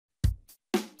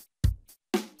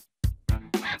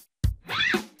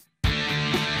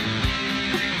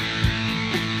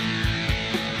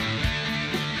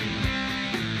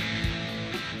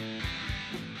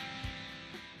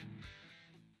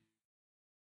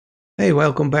Hey,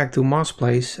 welcome back to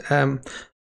mosplays. I'm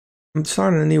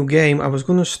starting a new game. I was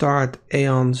gonna start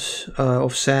Aeons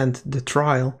of Sand, the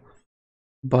trial,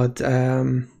 but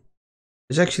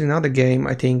there's actually another game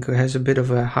I think has a bit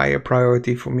of a higher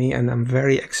priority for me, and I'm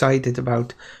very excited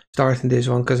about starting this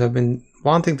one because I've been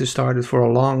wanting to start it for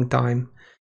a long time.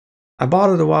 I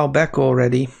bought it a while back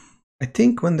already. I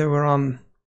think when they were on,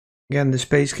 again, the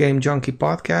Space Game Junkie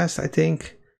podcast, I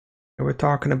think. They were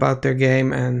talking about their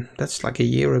game, and that's like a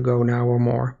year ago now or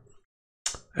more.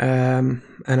 And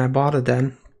I bought it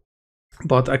then,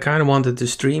 but I kind of wanted to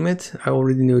stream it. I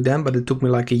already knew then, but it took me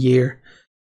like a year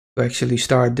to actually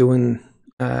start doing,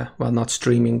 well, not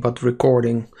streaming, but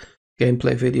recording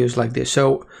gameplay videos like this.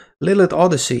 So Lilith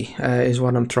Odyssey is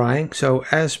what I'm trying. So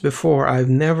as before, I've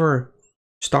never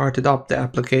started up the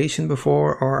application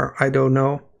before, or I don't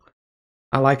know.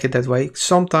 I like it that way.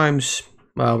 Sometimes,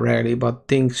 well, rarely, but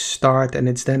things start and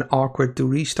it's then awkward to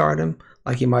restart them.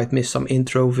 Like you might miss some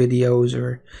intro videos,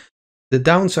 or the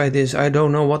downside is I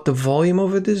don't know what the volume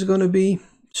of it is going to be.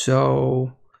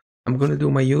 So I'm going to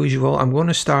do my usual. I'm going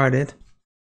to start it,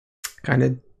 kind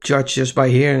of judge just by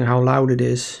hearing how loud it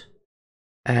is,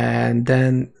 and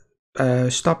then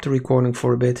stop the recording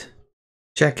for a bit,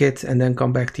 check it, and then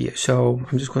come back to you. So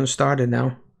I'm just going to start it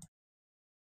now.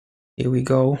 Here we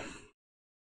go.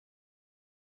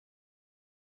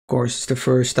 Of course, it's the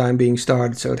first time being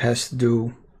started, so it has to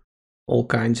do all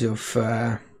kinds of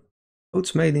oh,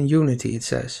 it's made in Unity, it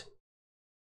says.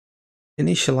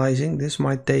 Initializing, this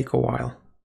might take a while.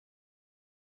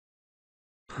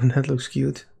 That looks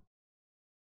cute.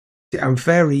 I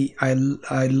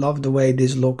love the way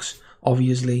this looks,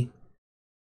 obviously.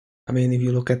 I mean, if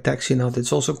you look at Taxinot,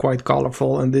 it's also quite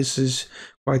colorful, and this is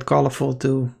quite colorful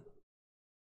too.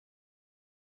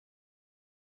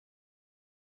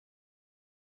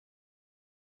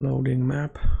 Loading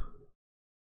map.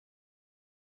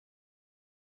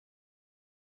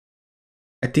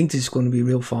 I think this is going to be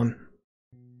real fun.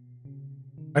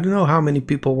 I don't know how many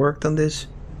people worked on this.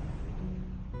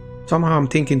 Somehow I'm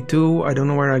thinking 2. I don't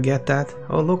know where I get that.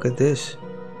 Oh, look at this.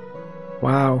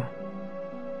 Wow.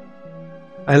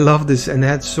 I love this, and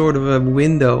that's sort of a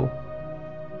window.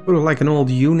 Sort of like an old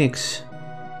Unix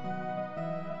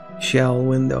shell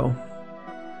window.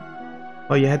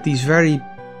 Well, you had these very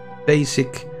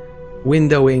basic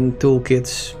windowing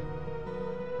toolkits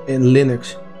in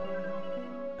Linux,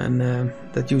 and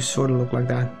that used to sort of look like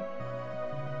that.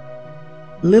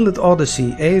 Lilith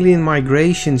Odyssey, Alien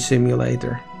Migration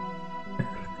Simulator.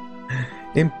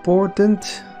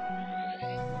 Important.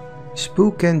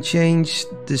 Spook can change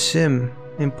the sim.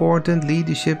 Important,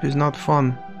 leadership is not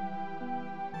fun.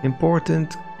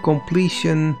 Important,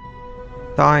 completion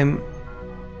time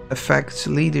affects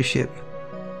leadership.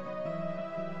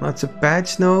 Lots of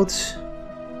patch notes.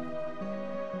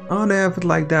 Oh, they have it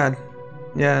like that.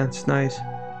 Yeah, it's nice.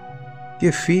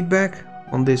 Give feedback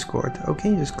on Discord.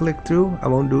 Okay, just click through. I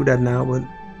won't do that now, but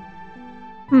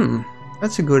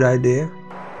that's a good idea.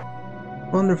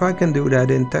 Wonder if I can do that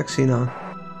in Taxinot.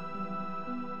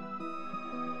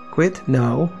 Quit?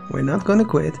 No, we're not gonna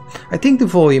quit. I think the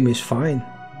volume is fine.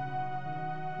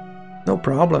 No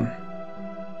problem.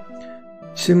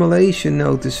 Simulation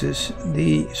notices.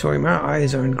 Sorry, my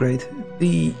eyes aren't great.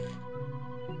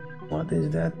 What is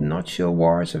that? Not sure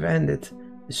wars have ended.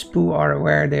 The Spoo are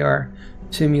aware they are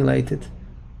simulated.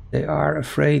 They are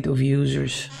afraid of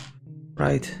users.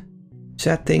 Right.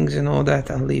 Settings and all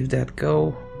that, I'll leave that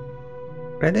go.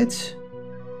 Credits?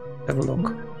 Have a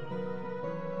look.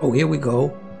 Oh, here we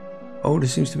go. Oh, there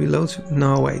seems to be loads of...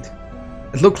 No, wait.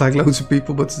 It looked like loads of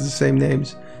people, but it's the same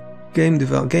names. Game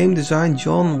design,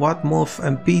 John Watmoff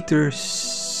and Peter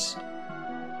Sakaris.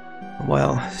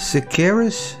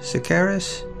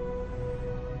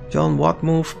 John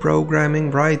Watmoff,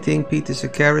 programming, writing, Peter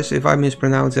Sakaris. If I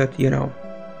mispronounce that, you know,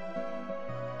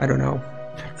 I don't know.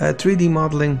 3D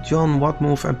modeling, John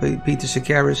Watmoff and Peter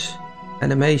Sakaris.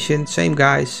 Animation, same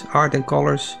guys. Art and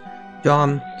colors,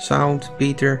 John. Sound,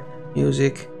 Peter.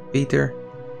 Music, Peter.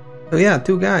 So yeah,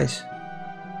 2 guys.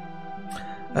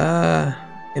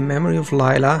 In memory of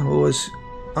Lila, who was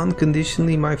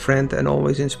unconditionally my friend and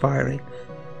always inspiring.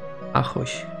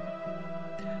 Achosh.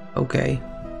 Okay.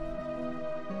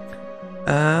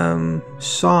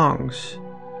 Songs.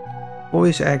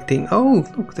 Voice acting. Oh,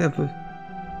 look, they have a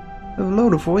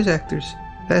load of voice actors.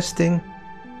 Testing.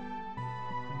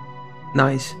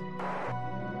 Nice.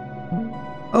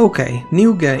 Okay,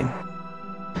 new game.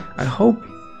 I hope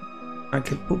I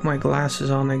can put my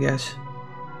glasses on, I guess.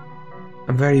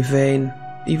 I'm very vain.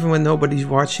 Even when nobody's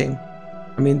watching.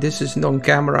 I mean, this is on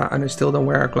camera and I still don't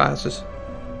wear glasses.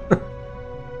 I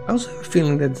also have a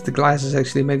feeling that the glasses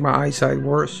actually make my eyesight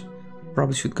worse.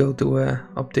 Probably should go to a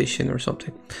optician or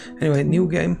something. Anyway, new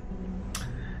game.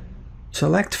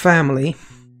 Select family.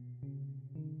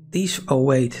 These, oh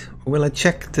wait, will I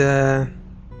check the...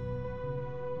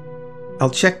 I'll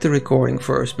check the recording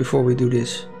first before we do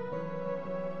this.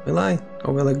 Will I?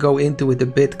 Or will I go into it a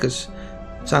bit, because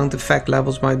sound effect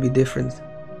levels might be different.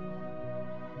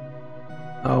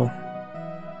 Oh.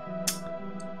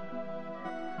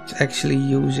 It's actually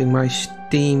using my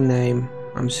Steam name,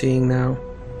 I'm seeing now.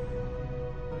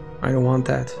 I don't want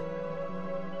that.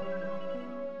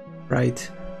 Right.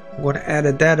 I'm gonna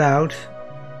edit that out.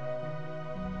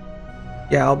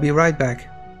 Yeah, I'll be right back.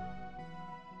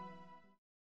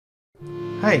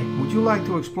 Hey, would you like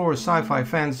to explore a sci-fi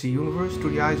fantasy universe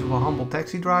through the eyes of a humble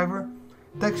taxi driver?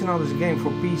 Taxinaut is a game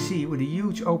for PC with a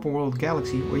huge open world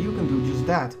galaxy where you can do just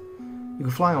that. You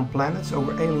can fly on planets,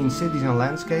 over alien cities and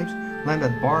landscapes, land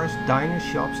at bars, diners,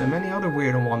 shops and many other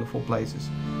weird and wonderful places.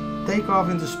 Take off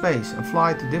into space and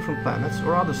fly to different planets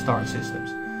or other star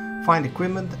systems. Find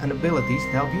equipment and abilities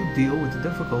to help you deal with the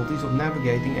difficulties of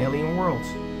navigating alien worlds.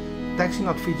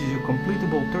 Taxinaut features a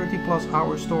completable 30+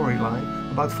 hour storyline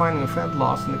about finding a friend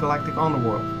lost in the galactic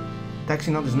underworld.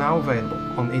 Taxinaut is now available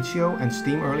on itch.io and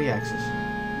Steam Early Access.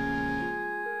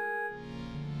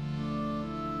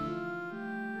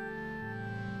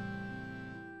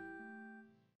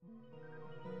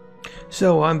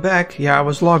 So I'm back. Yeah, I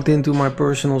was logged into my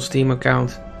personal Steam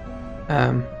account.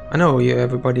 I know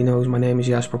everybody knows my name is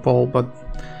Jasper Paul, but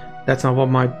that's not what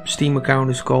my Steam account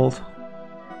is called.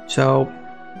 So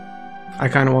I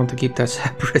kind of want to keep that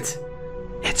separate.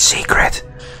 It's secret.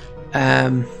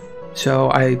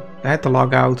 So I had to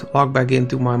log out, log back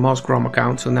into my mosgrom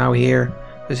account. So now here,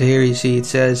 because here you see it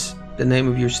says the name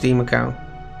of your Steam account.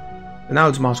 And now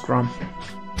it's mosgrom.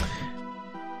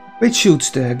 Which suits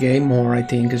the game more, I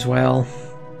think, as well.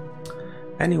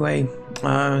 Anyway,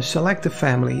 select a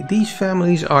family. These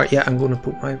families are... Yeah, I'm gonna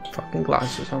put my fucking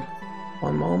glasses on.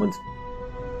 One moment.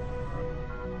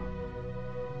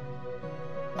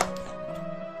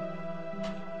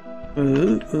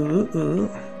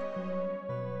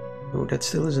 Oh, that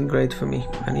still isn't great for me.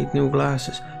 I need new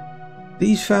glasses.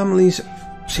 These families...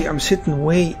 See, I'm sitting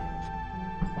way...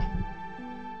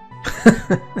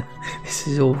 This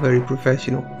is all very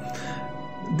professional.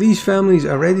 These families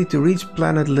are ready to reach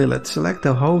planet Lilith. Select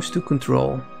a host to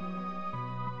control.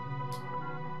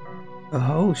 A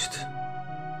host?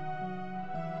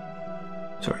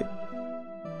 Sorry.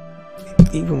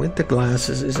 Even with the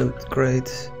glasses isn't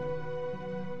great.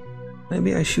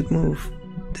 Maybe I should move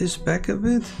this back a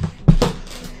bit.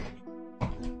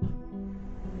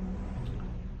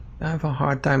 I have a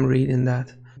hard time reading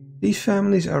that. These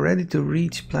families are ready to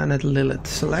reach planet Lilith.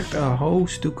 Select a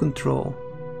host to control.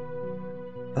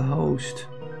 A host.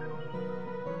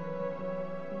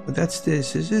 But that's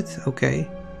this, is it? Okay.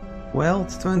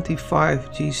 Wealth 25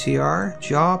 GCR.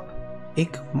 Job.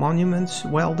 Ig. Monuments.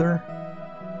 Welder.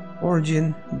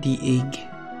 Origin. The Ig.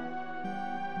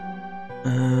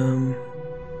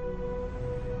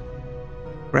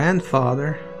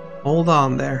 Grandfather. Hold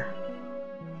on there.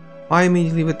 Why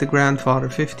immediately with the grandfather?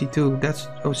 52. That's...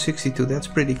 Oh, 62. That's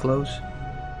pretty close.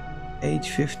 Age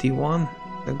 51.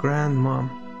 The grandmom.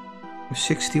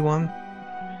 61.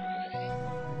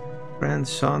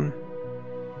 Grandson.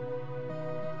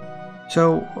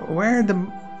 So, where are the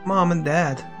mom and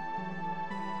dad?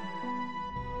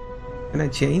 Can I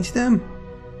change them?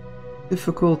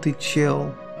 Difficulty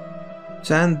chill.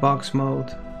 Sandbox mode.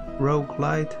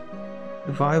 Roguelite.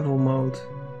 Survival mode.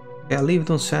 Yeah, leave it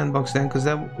on sandbox then, because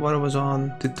that's what I was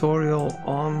on. Tutorial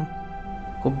on.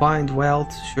 Combined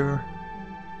wealth, sure.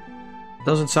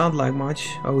 Doesn't sound like much.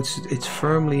 Oh, it's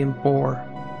firmly in poor.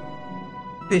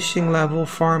 Fishing level,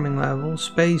 farming level,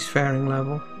 spacefaring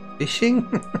level. Fishing?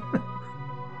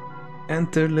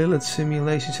 Enter Lilith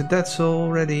simulation. So that's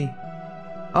already...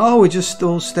 Oh, it just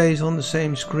all stays on the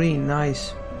same screen.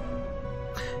 Nice.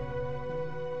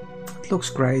 It looks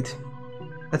great.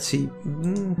 Let's see.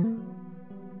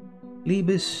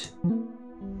 Libis.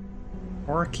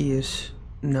 Orpheus.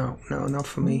 No, not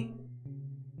for me.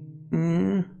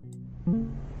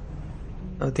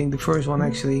 I think the first one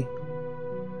actually.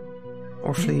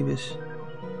 Or Phlebis.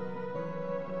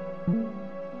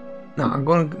 No, I'm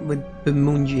going with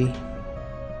Bemunji.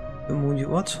 Bemunji.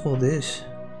 What's all this?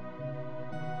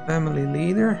 Family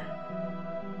leader?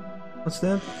 What's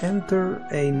that? Enter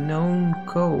a known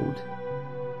code.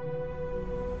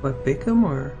 Do I pick him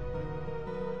or?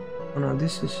 Oh no,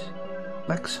 this is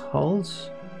Flex Hulls.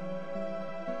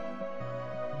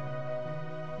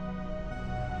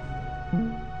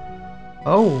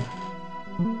 Oh,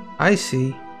 I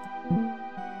see.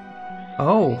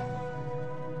 Oh,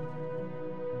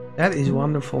 that is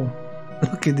wonderful.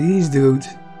 Look at these dudes.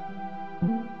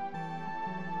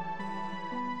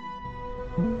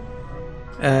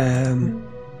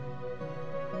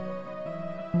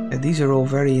 Yeah, these are all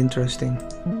very interesting.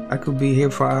 I could be here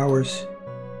for hours.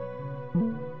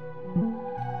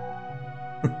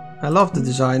 I love the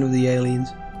design of the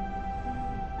aliens.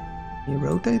 Can you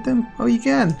rotate them? Oh, you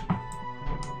can.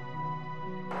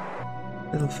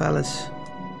 Little fellas.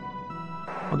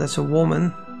 Oh, that's a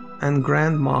woman and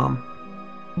grandmom.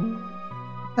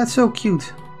 That's so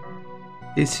cute.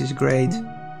 This is great.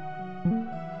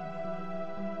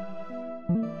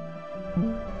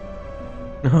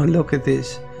 Oh, look at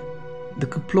this. The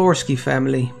Kaplorsky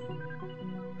family.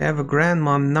 They have a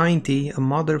grandmom 90, a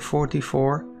mother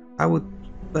 44. I would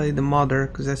play the mother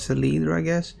because that's the leader, I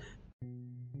guess.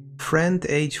 Friend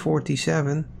age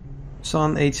 47.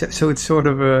 Son age... So it's sort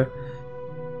of a...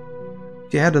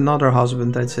 She had another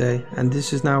husband, I'd say. And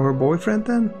this is now her boyfriend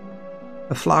then?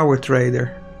 A flower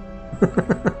trader.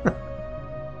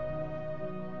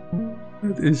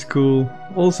 That is cool.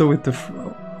 Also with the...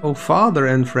 Oh, father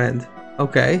and friend.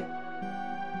 Okay.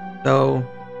 So,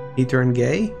 he turned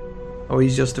gay? Or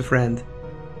he's just a friend?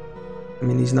 I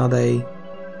mean, he's not a...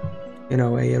 You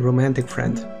know, a romantic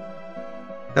friend.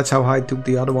 That's how I took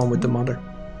the other one with the mother.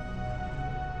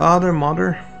 Father,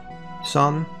 mother,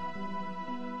 son.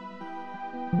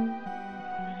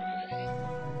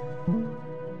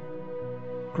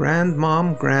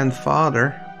 Grandmom,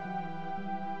 grandfather,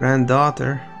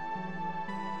 granddaughter.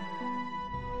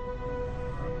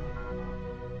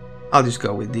 I'll just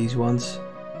go with these ones.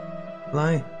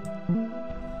 Lie.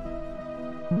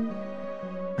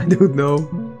 I don't know.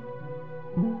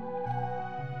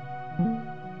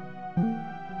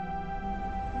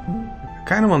 I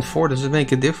kind of want 4. Does it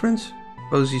make a difference?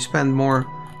 Suppose you spend more.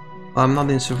 Well, I'm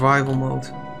not in survival mode.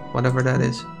 Whatever that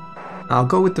is. I'll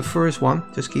go with the first one.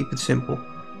 Just keep it simple.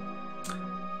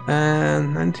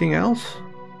 And anything else?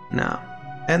 No.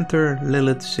 Enter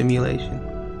Lilith simulation.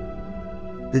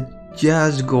 The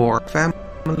Jazgor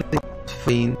family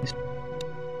fiends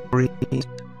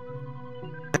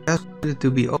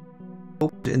to be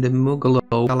opened in the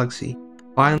Mugalo galaxy.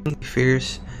 Violently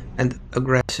fierce and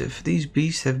aggressive. These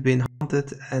beasts have been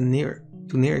hunted and near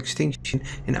extinction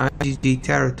in IGG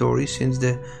territory since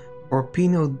the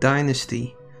Orpino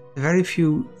dynasty. Very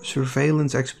few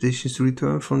surveillance expeditions to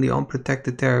return from the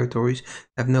unprotected territories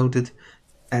have noted,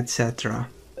 etc.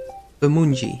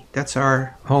 Bemunji, that's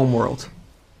our homeworld.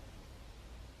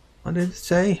 What did it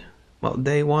say? Well,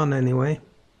 day 1 anyway.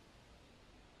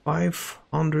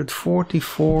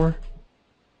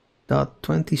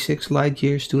 544.26 light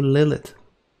years to Lilith.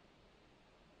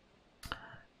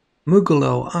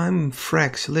 Mugalo, I'm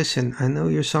Frex. Listen, I know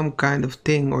you're some kind of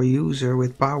thing or user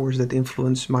with powers that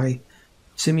influence my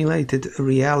simulated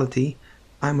reality.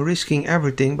 I'm risking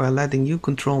everything by letting you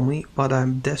control me, but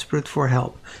I'm desperate for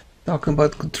help. Talking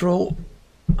about control,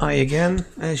 I again,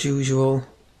 as usual.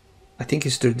 I think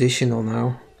it's traditional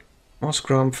now.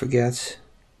 Mosgrom forgets.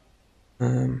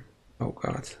 Oh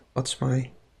god, what's my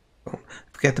phone?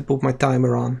 I forget to put my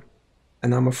timer on.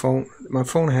 And now my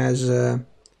phone has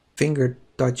finger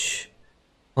touch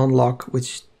unlock,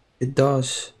 which it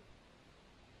does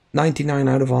 99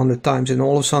 out of 100 times, and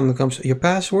all of a sudden it comes your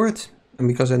password, and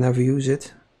because I never use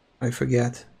it, I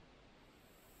forget.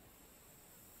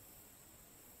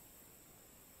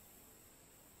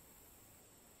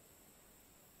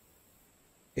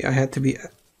 Yeah, I had to be...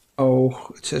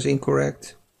 Oh, it says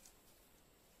incorrect.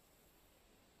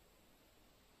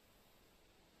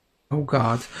 Oh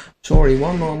god. Sorry,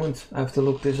 one moment. I have to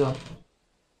look this up.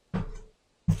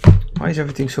 Why is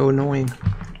everything so annoying?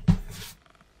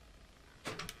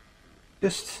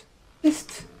 Just.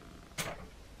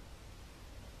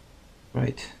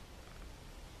 Right.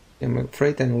 I'm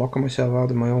afraid I'm locking myself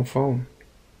out of my own phone.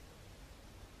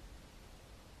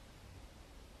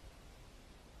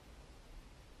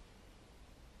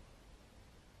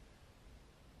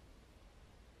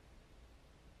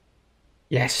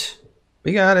 Yes,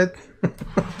 we got it.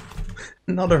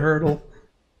 Another hurdle.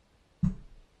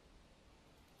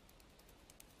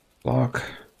 Lock.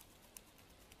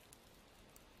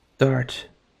 Start.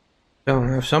 Don't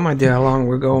have some idea how long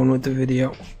we're going with the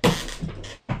video.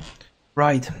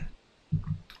 Right.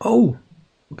 Oh,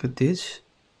 look at this.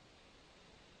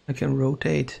 I can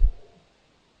rotate.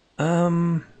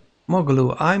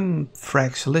 Mogaloo, I'm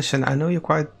Frex. Listen, I know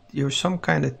you're some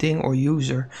kind of thing or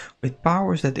user with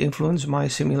powers that influence my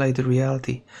simulated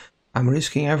reality. I'm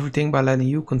risking everything by letting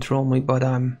you control me, but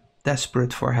I'm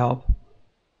desperate for help.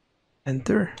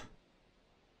 Enter.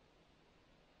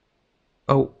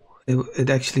 Oh, it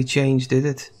actually changed, did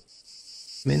it?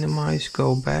 Minimize,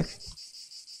 go back.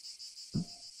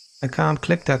 I can't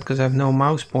click that because I have no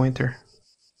mouse pointer.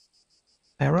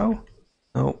 Arrow?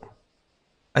 No.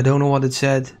 I don't know what it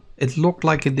said. It looked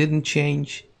like it didn't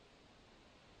change.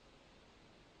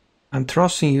 I'm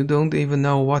trusting you, don't even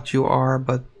know what you are,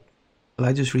 but will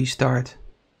I just restart?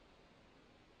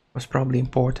 Was probably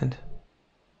important.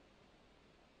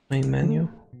 Main menu.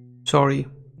 Sorry.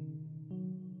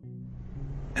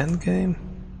 End game.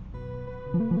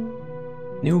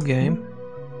 New game.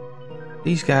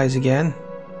 These guys again.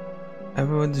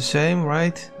 Everyone the same,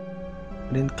 right?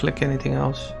 I didn't click anything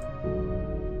else.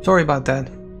 Sorry about that.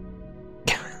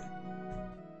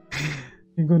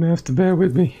 You're gonna have to bear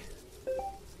with me.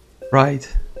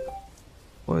 Right.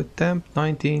 For temp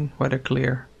 19, weather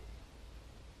clear.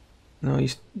 No,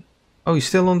 he's... Oh, he's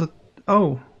still on the...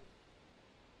 Oh.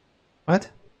 What?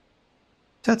 It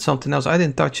said something else. I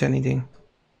didn't touch anything.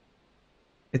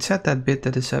 It said that bit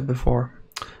that it said before.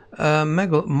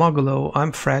 Mogolo,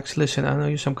 I'm Frax. Listen, I know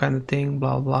you're some kind of thing,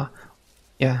 blah blah.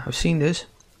 Yeah, I've seen this.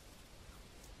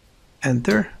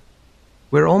 Enter.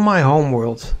 We're on my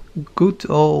homeworld. Good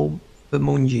old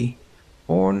Bemunji.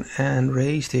 Born and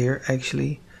raised here,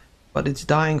 actually. But it's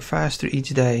dying faster each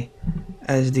day.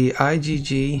 As the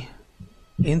IGG,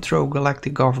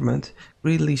 Introgalactic Government,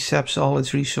 greedily saps all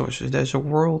its resources. There's a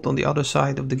world on the other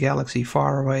side of the galaxy,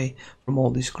 far away from all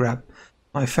this crap.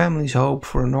 My family's hope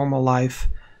for a normal life.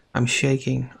 I'm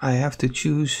shaking. I have to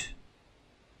choose.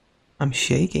 I'm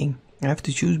shaking. I have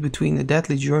to choose between a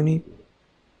deadly journey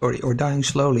or dying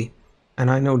slowly. And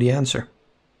I know the answer.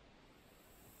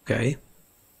 Okay.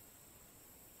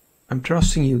 I'm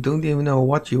trusting you. Don't even know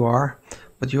what you are.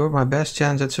 But you're my best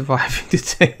chance at surviving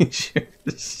the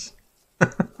dangers.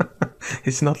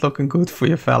 It's not looking good for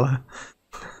you, fella.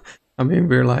 I mean,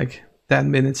 we're like 10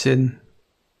 minutes in.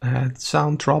 I had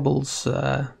sound troubles.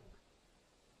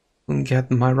 Couldn't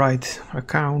get my right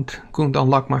account. Couldn't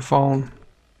unlock my phone.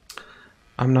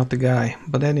 I'm not the guy.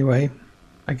 But anyway,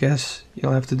 I guess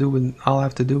you'll have to do what I'll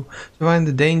have to do. Surviving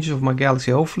the dangers of my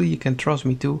galaxy. Hopefully you can trust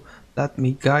me too. Let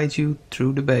me guide you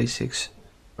through the basics.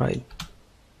 Right.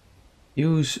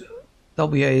 Use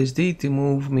WASD to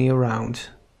move me around.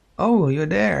 Oh, you're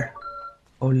there.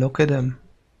 Oh, look at him.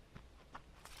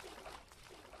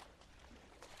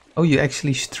 Oh, you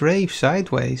actually strafe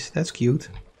sideways. That's cute.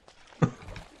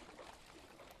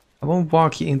 I won't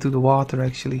walk you into the water,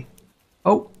 actually.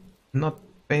 Oh, I'm not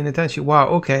paying attention. Wow,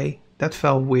 okay. That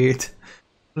felt weird.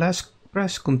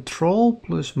 Press Control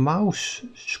plus mouse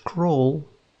scroll.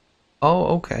 Oh,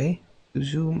 okay. To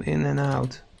zoom in and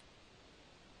out.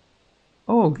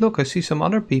 Oh, look, I see some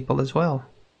other people as well.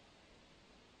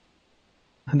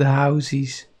 The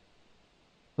housies.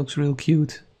 Looks real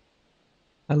cute.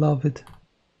 I love it.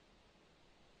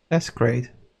 That's great.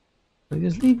 I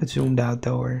just leave it zoomed out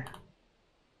though, or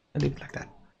I leave it like that.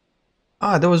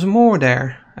 Ah, there was more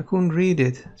there. I couldn't read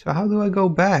it. So how do I go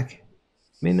back?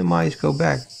 Minimize, go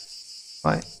back.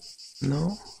 Why?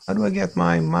 No. How do I get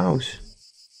my mouse?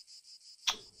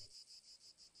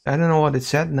 I don't know what it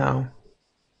said now.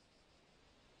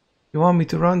 You want me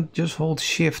to run? Just hold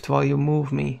shift while you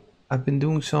move me. I've been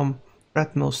doing some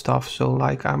treadmill stuff, so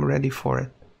like I'm ready for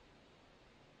it.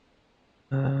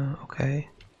 Okay.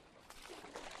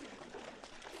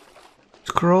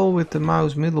 Scroll with the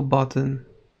mouse middle button.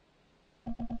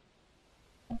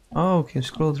 Oh, can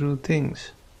scroll through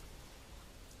things.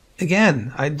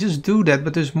 Again, I just do that,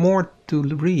 but there's more to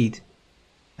read.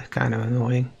 That's kind of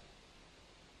annoying.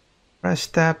 Press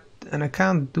tab, and I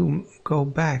can't do go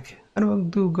back. How do I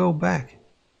do go back?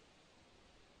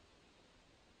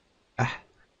 Ah.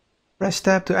 Press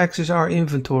tab to access our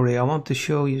inventory. I want to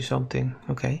show you something.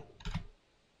 Okay.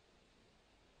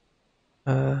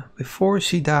 Before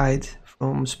she died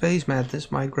from space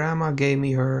madness, my grandma gave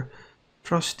me her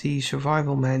trusty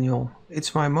survival manual.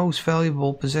 It's my most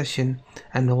valuable possession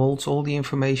and holds all the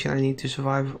information I need to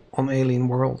survive on alien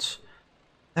worlds.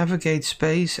 Navigate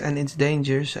space and its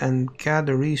dangers and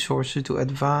gather resources to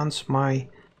advance my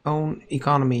own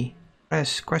economy.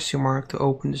 Press question mark to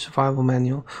open the survival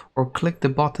manual or click the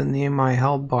button near my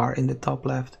help bar in the top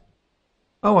left.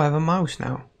 Oh, I have a mouse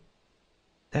now.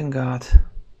 Thank God.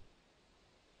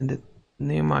 And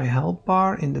near my help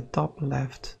bar in the top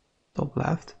left. Top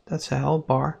left, that's a help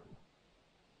bar.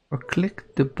 Or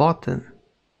click the button.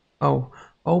 Oh,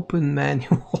 open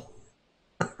manual.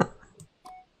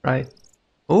 Right.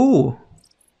 Oh.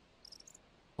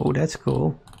 Oh, that's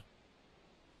cool.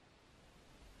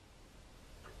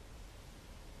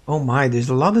 Oh my, there's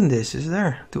a lot in this, is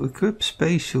there? To equip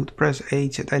spacesuit, press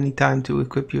H at any time to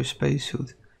equip your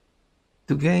spacesuit.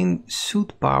 To gain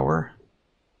suit power.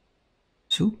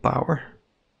 Suit power.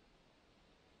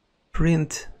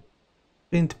 Print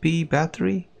P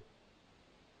battery.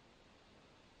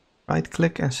 Right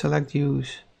click and select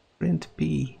use. Print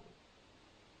P.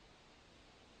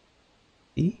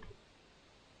 P?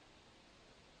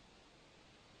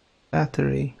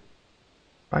 Battery.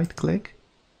 Right click.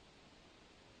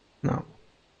 No.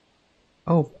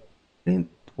 Oh, print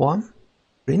 1.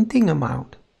 Printing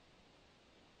amount.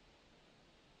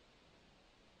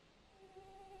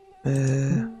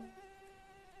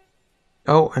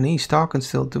 Oh, and he's talking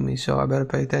still to me, so I better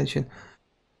pay attention.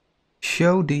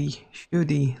 Shody.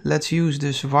 Let's use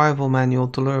the survival manual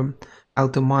to learn how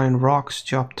to mine rocks,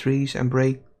 chop trees, and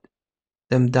break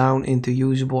them down into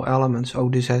usable elements. Oh,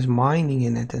 this has mining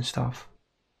in it and stuff.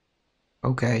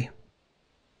 Okay.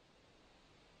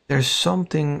 There's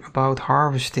something about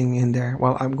harvesting in there.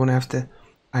 Well, I'm gonna have to...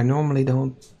 I normally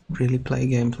don't really play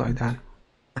games like that.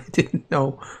 I didn't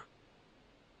know.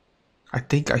 I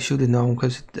think I should have known,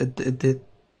 because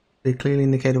it clearly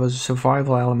indicated there was a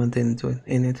survival element in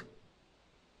it.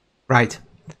 Right.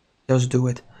 Just do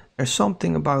it. There's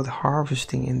something about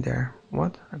harvesting in there.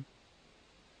 What?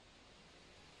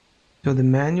 So the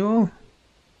manual.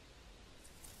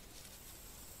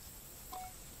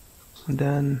 And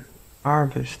then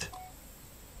harvest.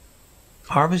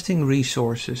 Harvesting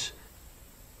resources.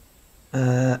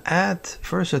 Add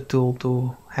versatile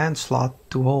to hand slot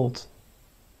to hold.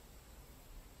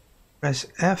 Press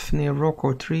F near rock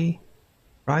or tree.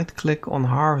 Right click on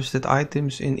harvested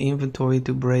items in inventory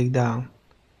to break down.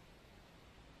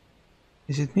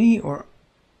 Is it me, or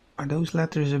are those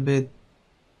letters a bit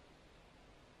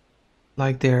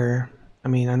like they're... I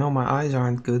mean, I know my eyes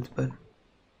aren't good, but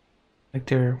like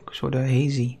they're sort of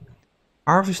hazy.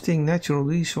 Harvesting natural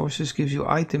resources gives you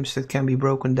items that can be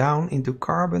broken down into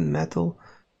carbon, metal,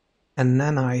 and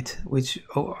nanite, which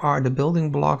are the building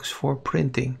blocks for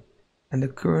printing and the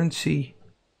currency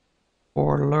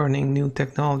for learning new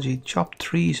technology. Chop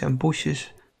trees and bushes,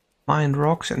 mine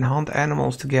rocks, and hunt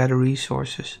animals to gather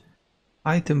resources.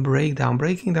 Item breakdown.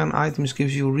 Breaking down items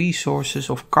gives you resources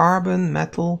of carbon,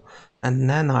 metal, and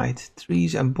nanite.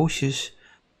 Trees and bushes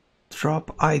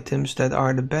drop items that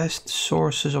are the best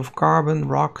sources of carbon.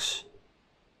 Rocks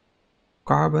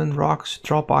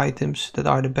drop items that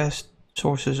are the best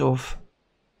sources of...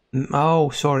 Oh,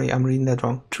 sorry, I'm reading that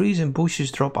wrong. Trees and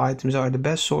bushes drop items are the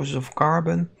best sources of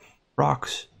carbon.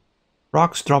 Rocks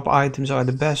drop items are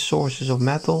the best sources of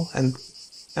metal, and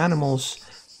animals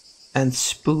and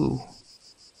spoo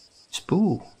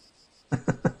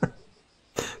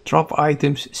drop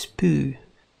items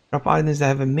drop items that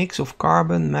have a mix of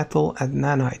carbon, metal, and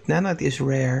nanite. Nanite is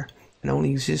rare and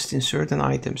only exists in certain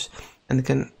items, and it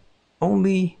can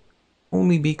only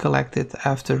be collected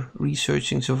after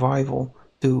researching survival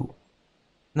 2.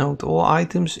 Note: all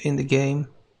items in the game,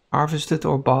 harvested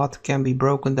or bought, can be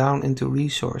broken down into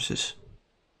resources.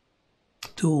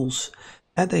 Tools.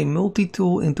 Add a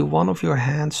multi-tool into one of your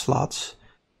hand slots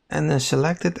and then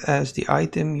select it as the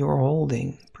item you're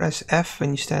holding. Press F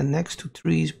when you stand next to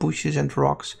trees, bushes, and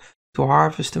rocks to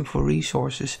harvest them for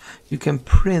resources. You can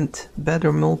print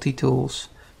better multi-tools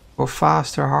for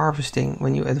faster harvesting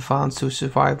when you advance to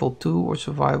Survival 2 or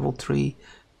Survival 3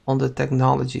 on the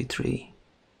technology tree.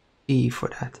 E for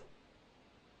that.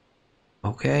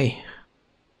 Okay.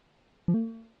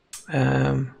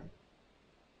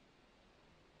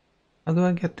 How do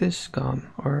I get this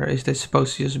gone? Or is this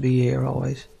supposed to just be here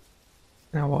always?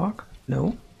 Can I walk?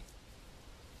 No.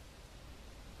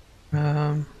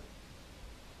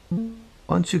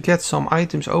 Once you get some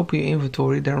items, open your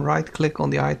inventory, then right click on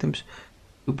the items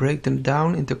to break them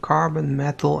down into carbon,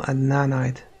 metal, and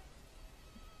nanite.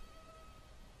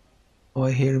 Oh,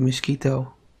 I hear a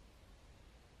mosquito.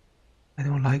 I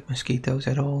don't like mosquitoes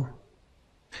at all.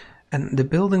 And the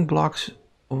building blocks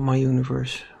of my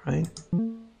universe, right?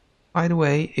 By the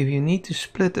way, if you need to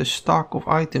split a stock of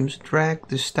items, drag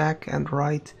the stack and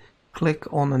right click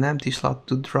on an empty slot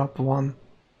to drop one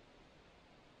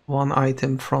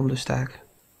item from the stack.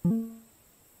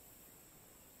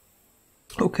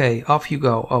 Okay, off you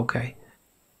go. Okay.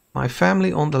 My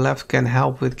family on the left can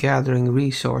help with gathering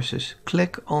resources.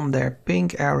 Click on their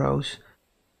pink arrows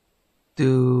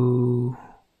to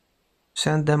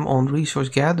send them on resource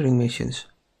gathering missions.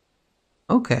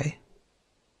 Okay.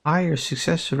 Higher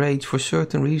success rates for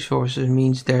certain resources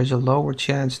means there's a lower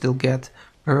chance they'll get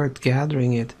hurt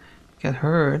gathering it. Get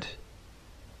hurt?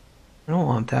 I don't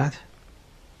want that.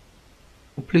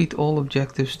 Complete all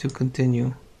objectives to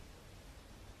continue.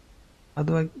 How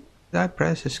do did I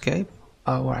press escape?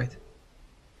 Oh, right.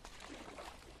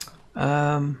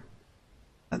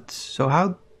 So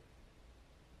how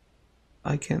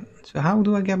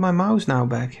do I get my mouse now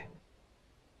back?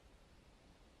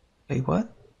 Wait,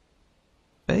 what?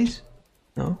 Space?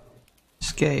 No.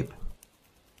 Escape.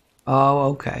 Oh,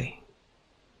 okay.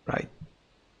 Right.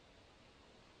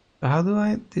 So how do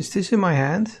I... Is this in my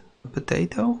hand? A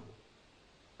potato?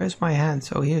 Where's my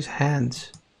hands? Oh, here's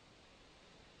hands.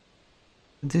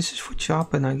 This is for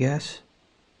chopping, I guess.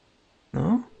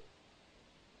 No?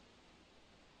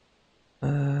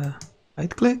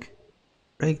 Right click?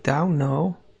 Break down?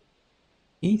 No.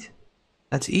 Eat?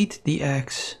 Let's eat the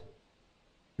eggs.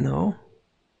 No.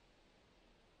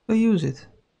 We'll use it.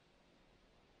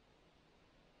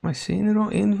 Am I seeing it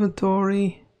on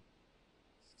inventory?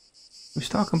 I was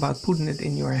talking about putting it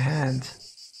in your hand.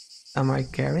 Am I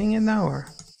carrying it now or?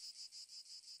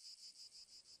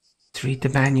 Let's read the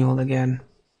manual again.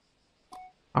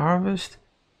 Harvest.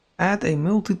 Add a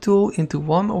multi-tool into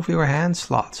one of your hand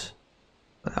slots.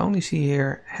 But I only see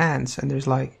here hands and there's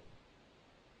like...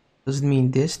 Does it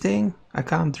mean this thing? I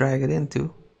can't drag it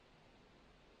into.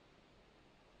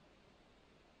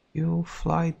 Fuel,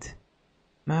 flight,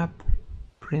 map,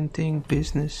 printing,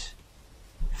 business,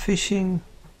 fishing.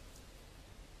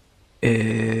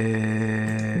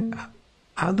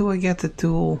 How do I get the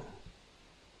tool?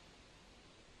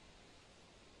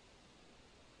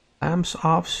 Lamps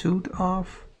off, suit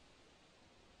off.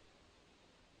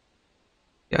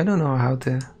 Yeah, I don't know how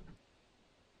to...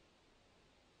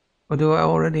 Or do I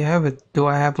already have it? Do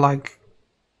I have like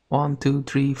 1, 2,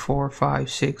 3, 4, 5,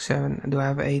 6, 7? Do I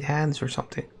have 8 hands or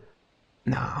something?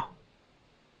 No.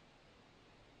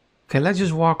 Okay, let's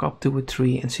just walk up to a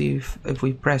tree and see if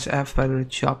we press F whether it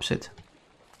chops it.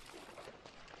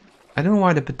 I don't know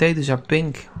why the potatoes are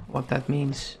pink, what that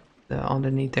means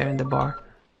underneath there in the bar.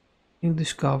 New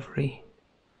discovery.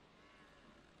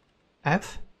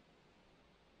 F?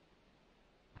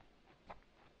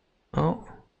 Oh.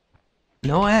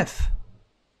 No F.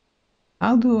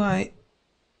 How do I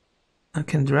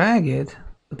can drag it,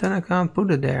 but then I can't put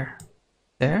it there.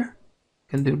 There?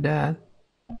 Can do that.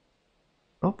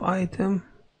 Drop item.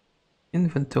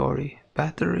 Inventory.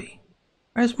 Battery.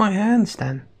 Where's my hands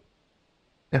then?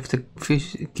 I have to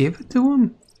give it to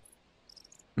him?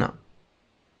 No.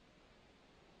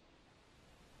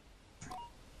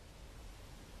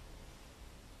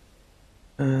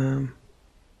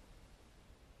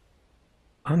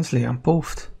 Honestly, I'm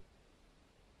poofed.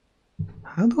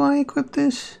 How do I equip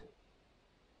this?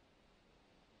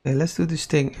 Okay, let's do this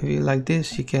thing. If you like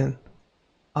this, you can...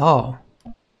 Oh.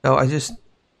 So I just...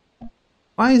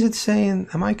 Why is it saying...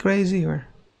 Am I crazy or...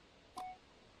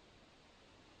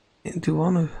 Into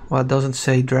one of... Well, it doesn't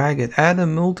say drag it. Add a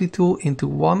multi-tool into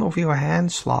one of your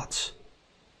hand slots.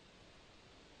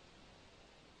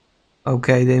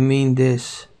 Okay, they mean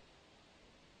this.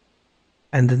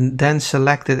 And then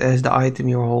select it as the item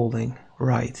you're holding.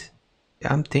 Right.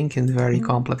 Yeah, I'm thinking very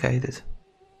complicated.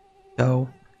 So,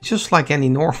 it's just like any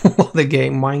normal other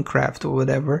game, Minecraft or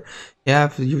whatever. You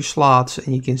have your slots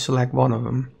and you can select one of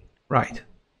them. Right.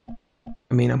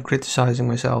 I mean, I'm criticizing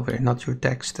myself here, not your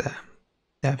text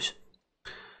devs.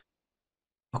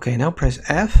 Okay, now press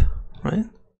F, right?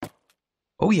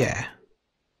 Oh yeah.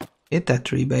 Hit that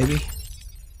tree, baby.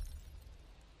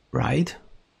 Right.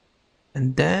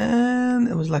 And then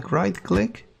it was like right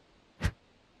click.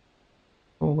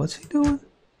 Oh, what's he doing?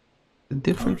 The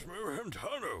different...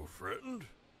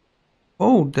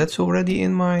 Oh, that's already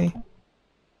in my...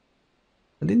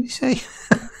 What did he say?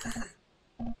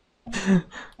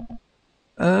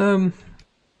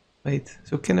 Wait,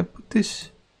 so can I put this...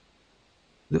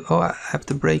 Oh, I have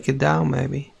to break it down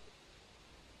maybe.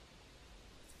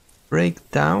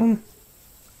 Break down?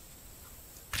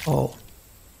 Oh.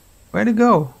 Where'd it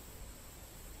go?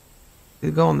 Did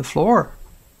it go on the floor?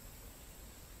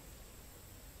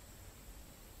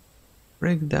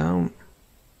 Break down.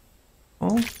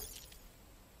 Oh.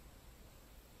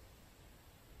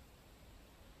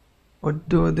 Or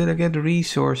did I get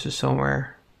resources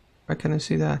somewhere? Where can I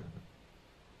see that?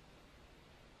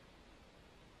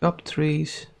 Chop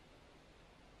trees.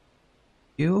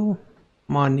 Fuel.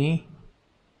 Money.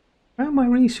 Where are my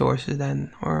resources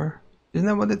then? Or isn't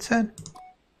that what it said?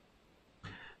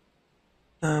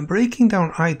 Breaking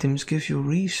down items gives you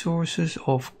resources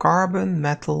of carbon,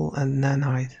 metal, and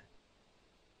nanite.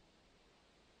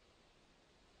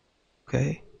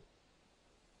 Okay.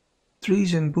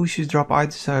 Trees and bushes drop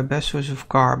items that are best source of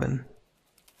carbon.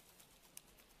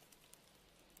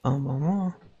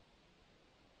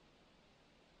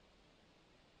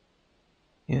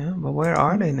 Yeah, but where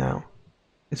are they now?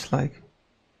 It's like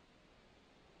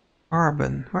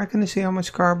carbon. Where can I see how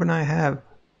much carbon I have?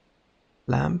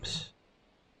 Lamps.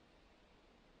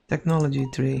 Technology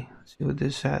tree. Let's see what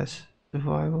this says.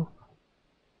 Survival.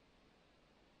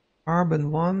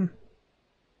 Carbon 1.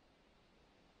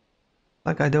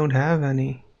 Like I don't have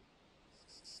any.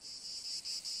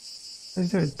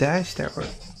 Is there a dash there?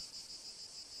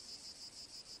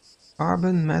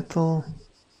 Carbon, metal.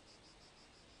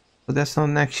 But that's not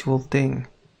an actual thing.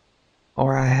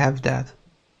 Or I have that.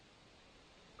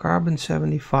 Carbon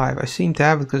 75. I seem to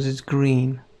have it because it's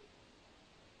green.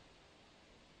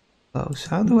 Close.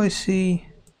 How do I see?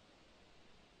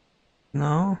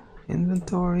 No.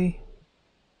 Inventory.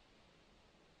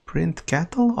 Print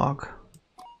catalog.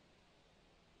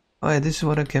 Oh yeah, this is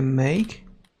what I can make.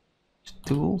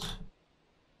 Tools.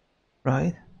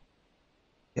 Right.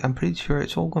 Yeah, I'm pretty sure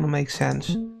it's all gonna make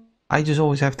sense. I just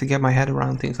always have to get my head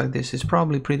around things like this. It's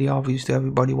probably pretty obvious to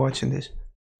everybody watching this.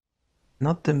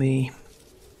 Not to me.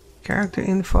 Character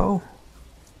info.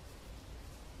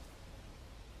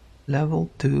 Level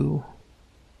 2.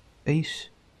 Base.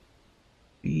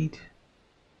 Speed.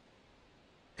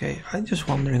 Okay, I'm just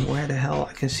wondering where the hell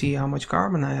I can see how much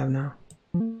carbon I have now.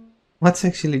 What's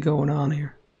actually going on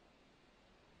here?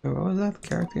 What was that?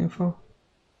 Character info?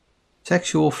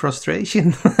 Sexual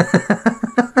frustration.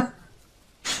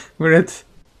 We're at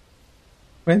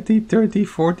 20, 30,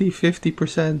 40,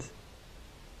 50%.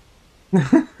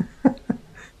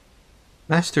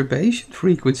 Masturbation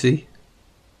frequency.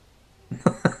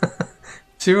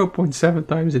 0.7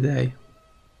 times a day.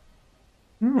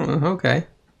 Okay.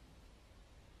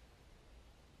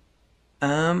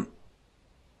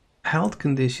 Health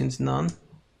conditions, none.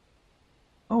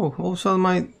 Oh, all of a sudden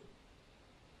my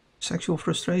sexual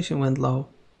frustration went low.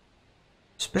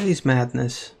 Space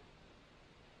madness.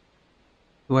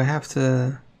 Do I have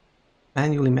to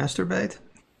manually masturbate?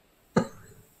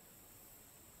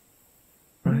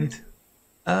 Right.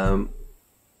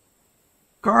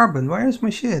 Carbon, where's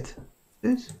my shit?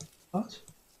 This? What?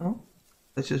 Oh,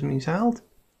 that just means health.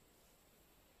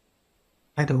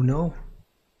 I don't know.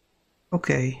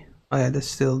 Okay. Oh yeah, that's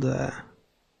still the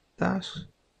task.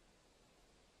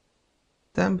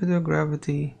 Temperature,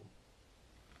 gravity.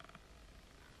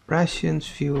 Rations,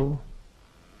 fuel.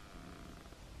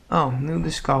 Oh, new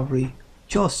discovery.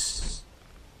 Joss.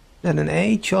 Then an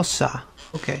A, Jossa.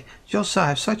 Okay. Jossa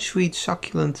have such sweet,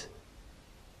 succulent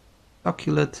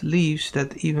leaves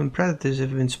that even predators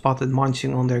have been spotted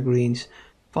munching on their greens.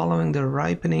 Following the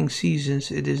ripening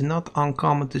seasons, it is not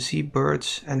uncommon to see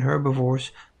birds and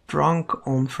herbivores drunk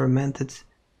on fermented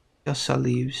Jossa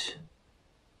leaves.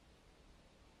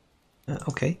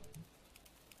 Okay.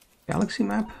 Galaxy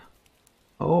map.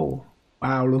 Oh,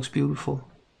 wow, looks beautiful.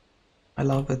 I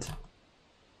love it.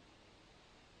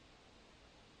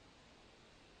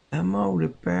 Ammo,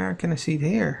 repair, can I see it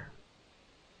here?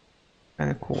 Kind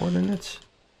of coordinates.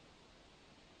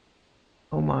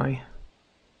 Oh my.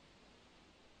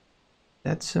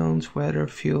 Dead zones, weather,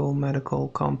 fuel, medical,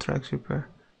 contracts, repair,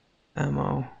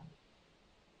 ammo.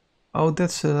 Oh,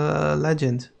 that's a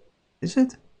legend. Is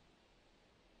it?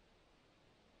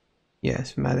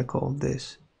 Yes, medical,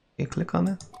 this. Can you click on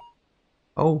it?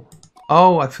 Oh.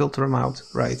 Oh, I filter them out.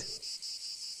 Right.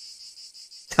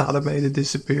 God, I made it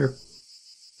disappear.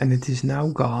 And it is now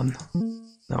gone.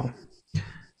 No.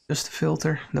 Just a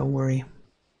filter, don't worry.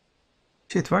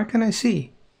 Shit, where can I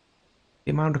see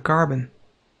the amount of carbon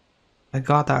I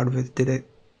got out of it? Did it...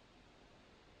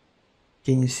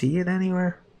 Can you see it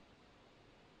anywhere?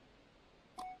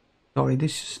 Sorry,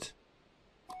 this is...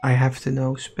 I have to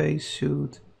know.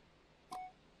 Spacesuit.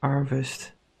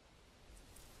 Harvest.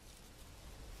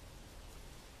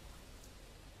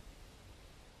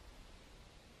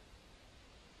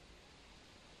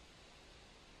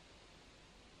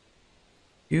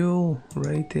 Fuel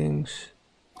ratings.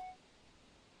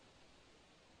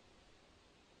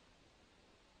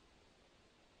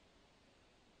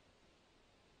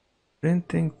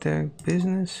 Printing tag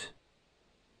business.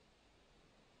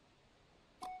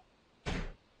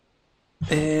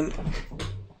 I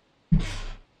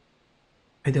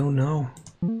don't know.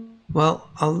 Well,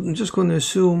 I'm just going to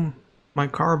assume my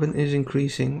carbon is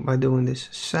increasing by doing this.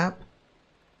 Sap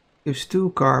gives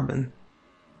 2 carbon.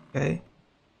 Okay.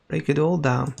 Break it all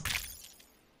down.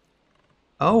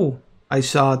 Oh, I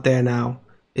saw it there now.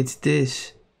 It's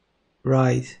this.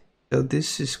 Right. So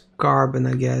this is carbon,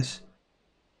 I guess.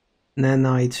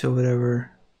 Nanites or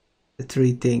whatever. The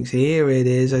 3 things. Here it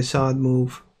is. I saw it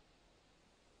move.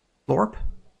 Florp?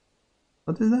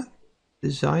 What is that?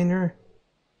 Designer.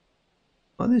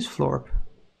 What is Florp?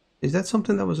 Is that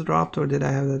something that was dropped or did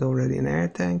I have that already? An air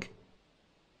tank?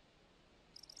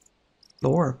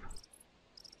 Florp.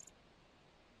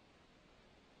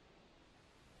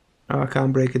 Oh, I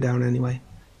can't break it down anyway.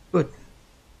 Good.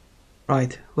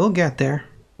 Right, we'll get there.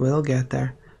 We'll get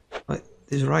there. But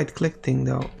this right click thing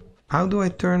though. How do I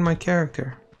turn my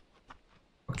character?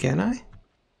 Or can I?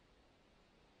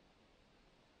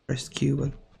 Press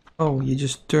Q. Oh, you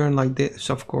just turn like this,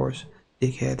 of course.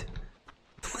 Dickhead.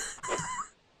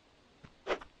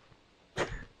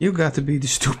 You got to be the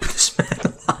stupidest man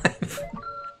alive.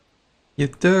 You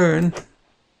turn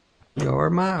your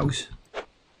mouse.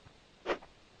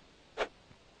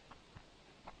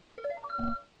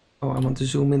 Oh, I want to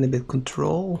zoom in a bit.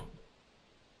 Control.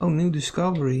 Oh, new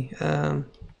discovery.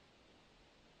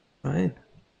 Right.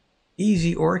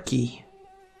 Easy Orky.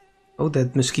 Oh,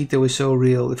 that mosquito is so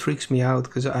real. It freaks me out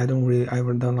because I don't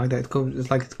like that.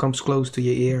 It's like it comes close to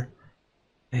your ear.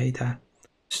 I hate that.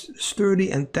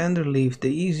 Sturdy and tender leaf. The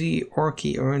easy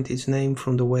orchid earned its name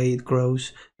from the way it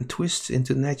grows and twists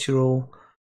into natural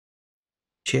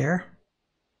chair.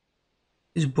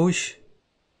 This bush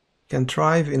can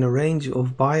thrive in a range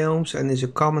of biomes and is a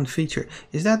common feature.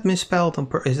 Is that misspelled on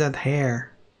purpose? Is that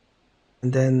hair?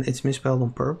 And then it's misspelled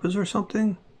on purpose or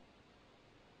something?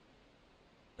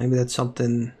 Maybe that's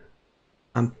something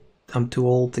I'm too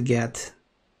old to get.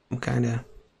 Some kind of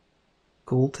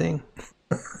cool thing.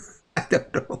 I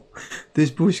don't know.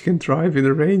 This bush can thrive in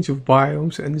a range of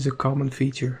biomes and is a common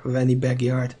feature of any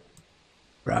backyard.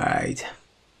 Right.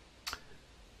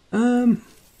 And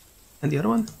the other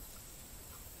one?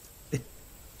 The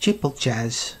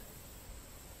chipelchas.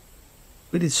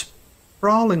 With its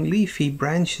sprawling leafy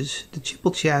branches, the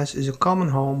chipelchas is a common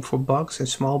home for bugs and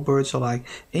small birds alike.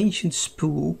 Ancient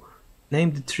Spoo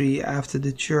named the tree after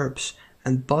the chirps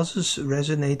and buzzes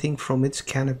resonating from its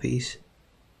canopies.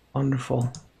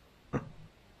 Wonderful.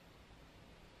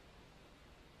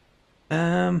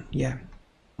 Yeah,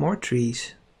 more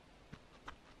trees.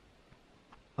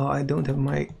 Oh, I don't have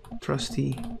my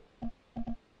trusty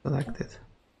selected.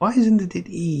 Why isn't it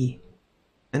E?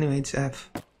 Anyway, it's F.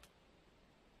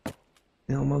 You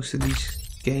know, most of these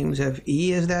games have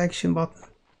E as the action button.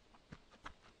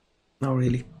 Not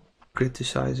really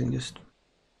criticizing, just...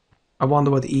 I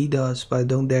wonder what E does, but I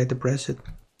don't dare to press it.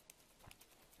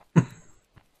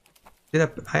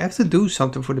 I have to do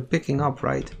something for the picking up,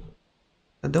 right?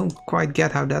 I don't quite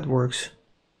get how that works.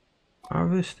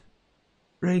 Harvest,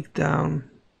 breakdown,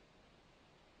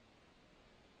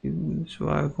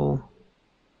 survival,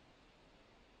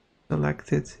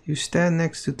 selected. You stand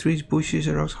next to trees, bushes,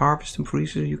 and rocks, harvest and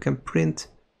freezer. You can print.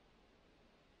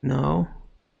 No.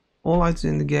 All items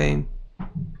in the game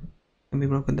can be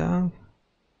broken down.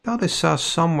 I thought I saw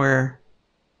somewhere.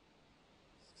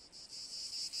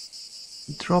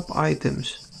 Drop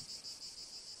items.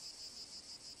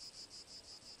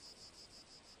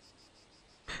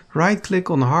 Right click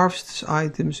on harvest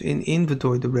items in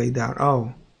inventory to break down.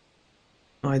 Oh.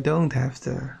 I don't have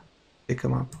to pick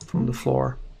them up from the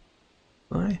floor.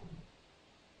 Right.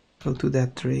 Go to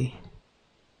that tree.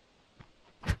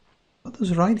 What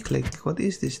does right click? What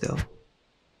is this though?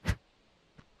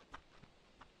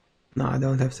 No, I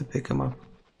don't have to pick them up.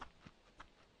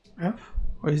 F?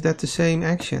 Or is that the same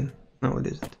action? No, it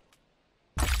isn't.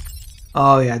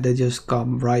 Oh yeah, they just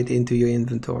come right into your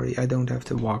inventory. I don't have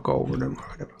to walk over them or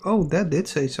whatever. Oh, that did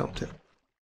say something.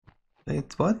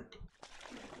 Wait, what?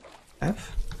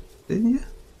 F? Didn't you?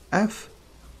 F?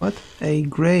 What? A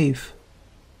grave.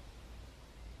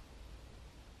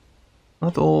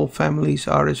 Not all families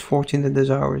are as fortunate as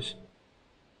ours.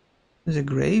 There's a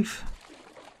grave?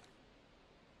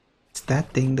 It's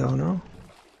that thing though, no?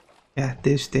 Yeah,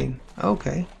 this thing.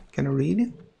 Okay, can I read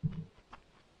it?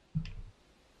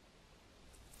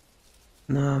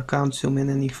 No, I can't zoom in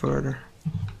any further.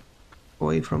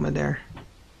 Away from it there.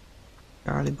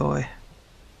 Charlie boy.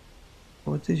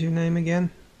 What is your name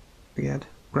again? Forget.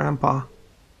 Grandpa.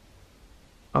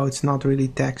 Oh, it's not really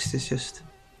text, it's just...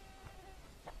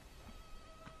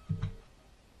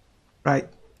 Right.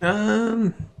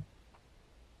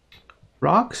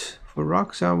 Rocks? For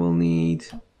rocks I will need...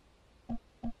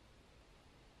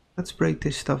 Let's break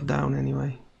this stuff down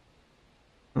anyway.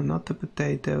 No, not the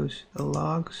potatoes, the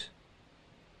logs.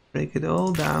 Break it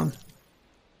all down.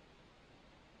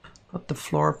 Not the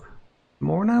floor.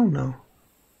 More now? No.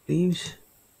 Leaves.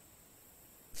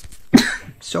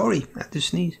 Sorry, I had to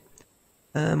sneeze.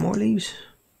 More leaves.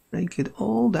 Break it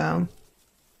all down.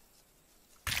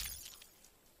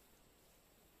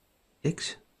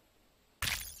 Six.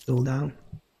 All down.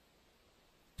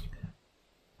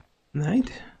 Right.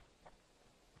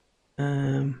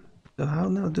 So how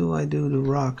now do I do the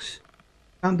rocks?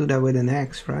 Can't do that with an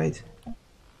axe, right?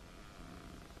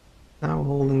 Now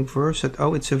holding Versa.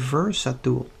 Oh, it's a Versa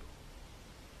tool.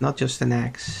 Not just an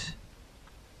axe.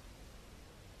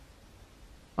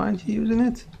 Why aren't you using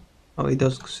it? Oh, he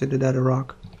doesn't consider that a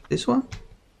rock. This one?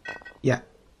 Yeah.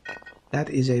 That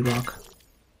is a rock.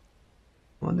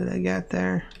 What did I get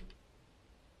there?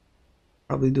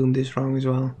 Probably doing this wrong as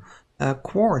well.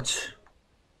 Quartz.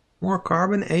 More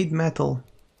carbon, 8 metal.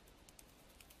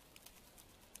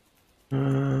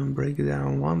 Break it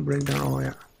down. One, break down. Oh,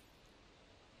 yeah.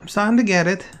 I'm starting to get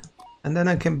it. And then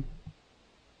I can...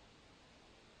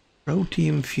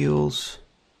 Protein fuels.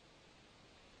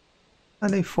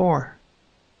 What are they for?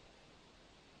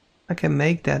 I can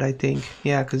make that, I think.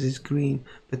 Yeah, because it's green.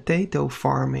 Potato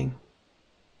farming.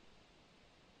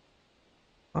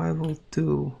 Survival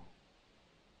 2.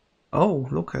 Oh,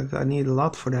 look, I need a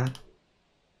lot for that.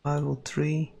 Survival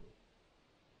 3.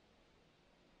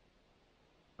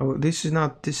 Oh, this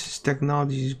is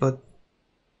technologies, but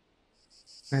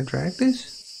can I drag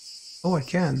this? Oh, I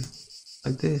can.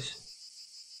 Like this.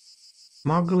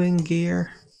 Smuggling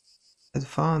gear.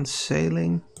 Advanced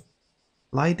sailing.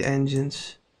 Light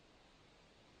engines.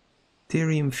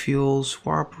 Ethereum fuels.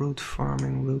 Warp route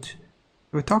farming routes.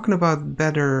 We're talking about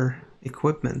better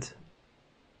equipment.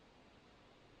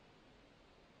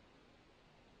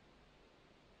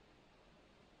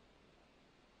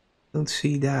 Don't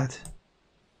see that.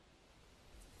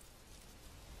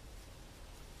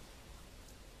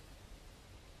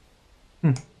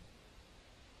 It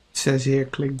says here,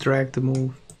 click drag to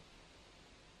move.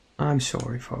 I'm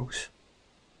sorry, folks.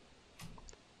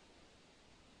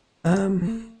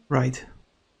 Right.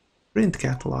 Print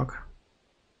catalog.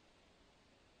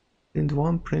 Print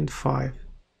 1, print 5.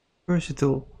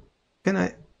 Versatile. Can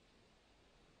I...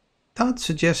 Todd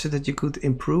suggested that you could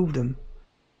improve them.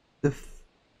 The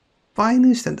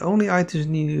finest and only items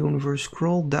in the universe.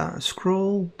 Scroll down.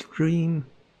 Scroll, dream,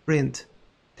 print.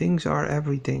 Things are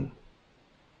everything.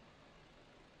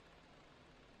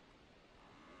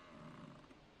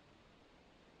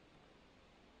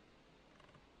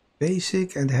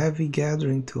 Basic and heavy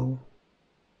gathering tool.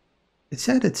 It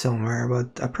said it somewhere,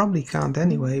 but I probably can't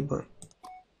anyway, but...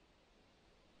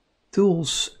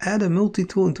 Tools. Add a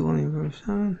multi-tool into one universe.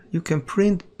 You can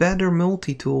print better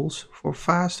multi-tools for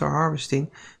faster harvesting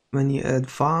when you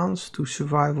advance to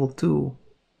survival 2.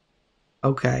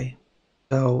 Okay.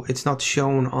 So it's not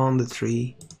shown on the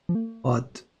tree,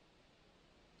 but...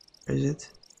 Where is it?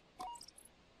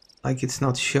 Like it's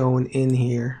not shown in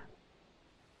here.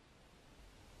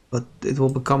 But it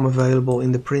will become available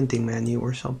in the printing menu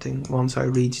or something once I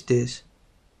reach this.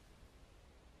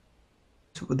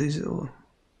 So what is it?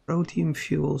 Protein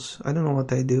fuels. I don't know what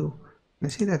they do. Can I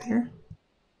see that here?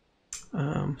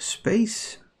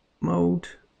 Space mode.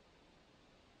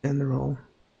 General.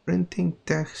 Printing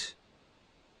text.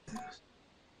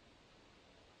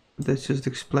 That just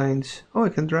explains. Oh, I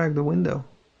can drag the window.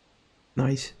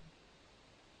 Nice.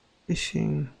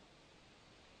 Fishing.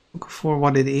 Look for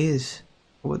what it is.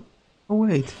 What? Oh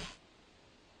wait.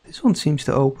 This one seems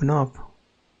to open up.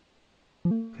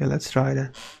 Okay, let's try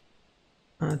that.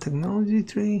 Technology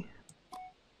tree.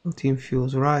 Protein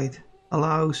fuels, right.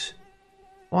 Allows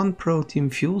 1 protein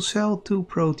fuel cell, 2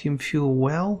 protein fuel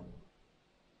well,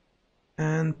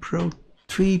 and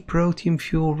 3 protein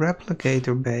fuel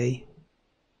replicator bay.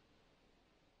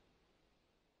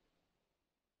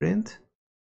 Print?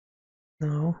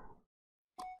 No.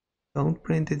 Don't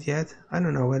print it yet. I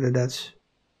don't know whether that's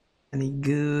any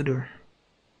good or...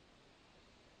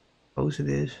 Suppose it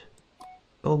is.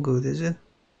 All good, is it?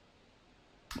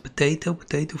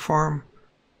 Potato farm.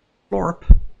 Florp.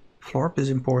 Florp is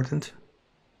important.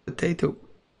 Potato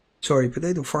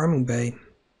farming bay.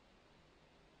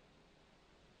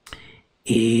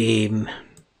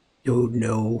 Don't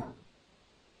know.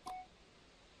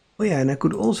 Oh yeah, and I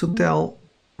could also tell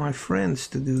my friends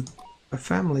to do, my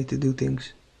family to do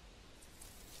things.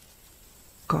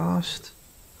 Cost.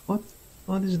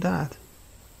 What is that?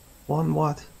 1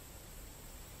 what?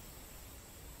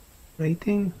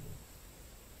 Rating?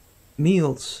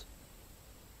 Meals.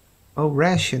 Oh,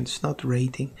 rations, not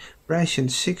rating.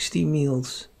 Rations, 60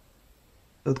 meals.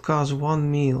 So it costs 1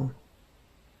 meal.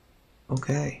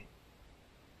 Okay.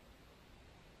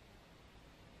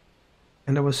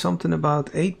 And there was something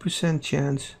about 8%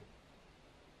 chance.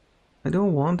 I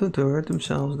don't want them to hurt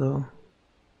themselves though.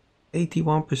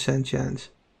 81% chance.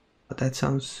 But that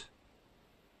sounds...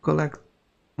 Collect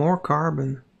more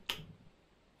carbon.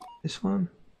 This one?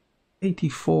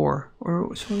 84.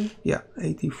 Or sorry? Yeah,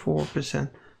 84%.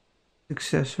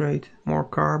 Success rate. More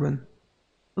carbon.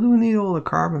 What do we need all the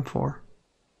carbon for?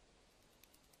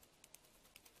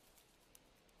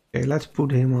 Okay, let's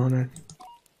put him on it.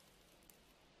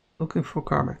 Looking for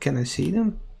carbon. Can I see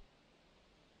them?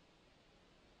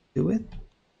 Do it?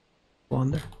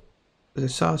 Wonder.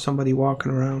 Because I saw somebody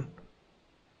walking around.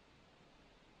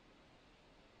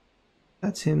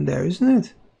 That's him there, isn't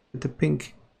it? With the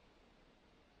pink.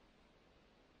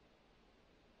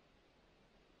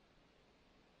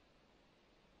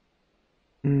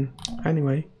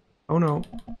 Anyway. Oh no.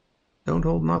 Don't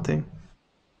hold nothing.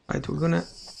 Right, we're gonna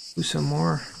do some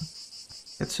more.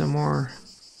 Get some more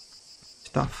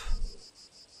stuff.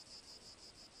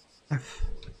 F.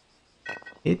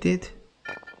 Hit it.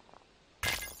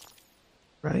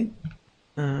 Right.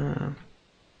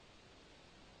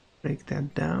 Break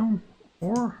that down.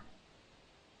 Or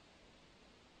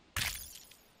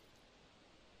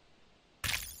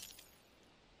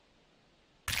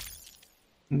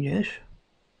yes.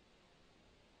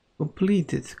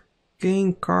 Completed.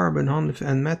 Gain carbon 100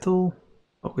 and metal.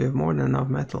 Oh, we have more than enough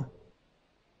metal.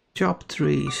 Chop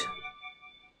trees.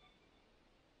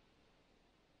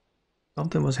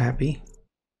 Something was happy.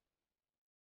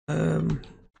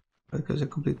 Because I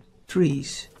complete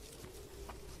trees.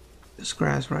 It's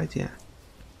grass, right? Yeah.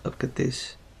 Look at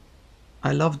this.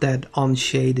 I love that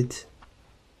unshaded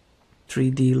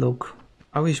 3D look.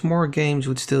 I wish more games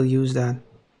would still use that.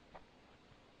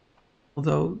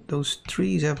 Although those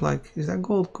trees have like, is that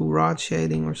gold Kurad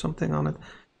shading or something on it?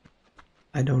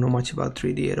 I don't know much about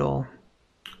 3D at all.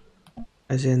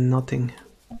 As in nothing.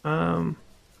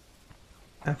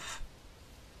 F.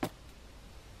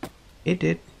 Hit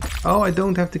it. Oh, I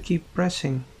don't have to keep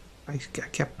pressing. I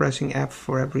kept pressing F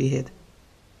for every hit.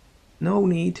 No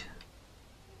need.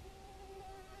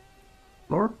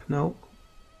 Lorp? No.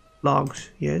 Logs,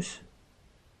 yes.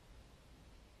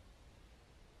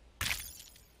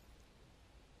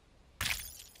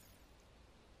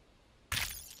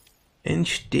 And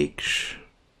sticks.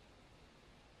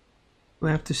 Do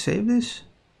I have to save this?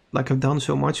 Like I've done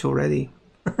so much already.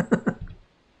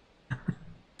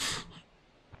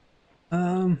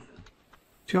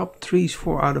 Chop trees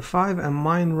 4 out of 5 and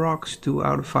mine rocks 2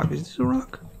 out of 5. Is this a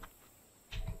rock?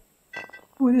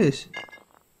 Oh, it is.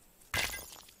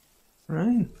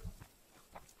 Right.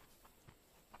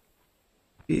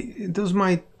 Does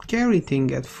my carry thing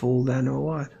get full then or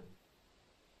what?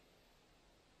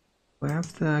 I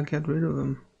have to get rid of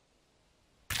them.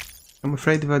 I'm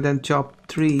afraid if I then chop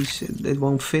trees, it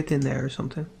won't fit in there or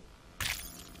something.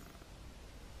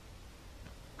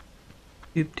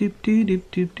 Dip, dip, dip,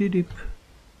 dip, dip, dip, dip.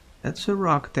 That's a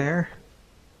rock there.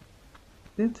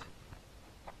 Is it?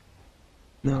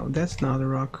 No, that's not a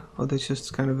rock. Oh, that's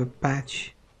just kind of a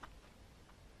patch.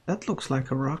 That looks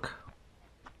like a rock.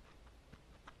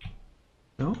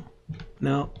 No?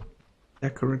 No.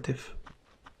 Decorative.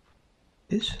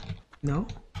 This? No.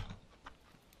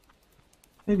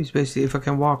 Maybe it's basically if I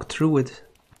can walk through it.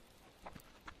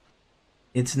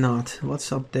 It's not.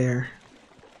 What's up there?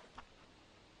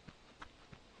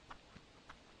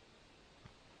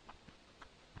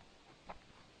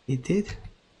 It did?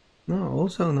 No,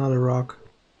 also not a rock.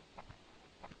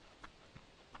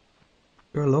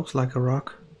 Sure looks like a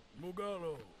rock.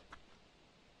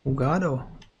 Mugado.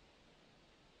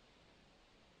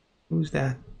 Who's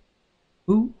that?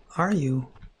 Who are you?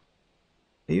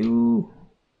 Are you...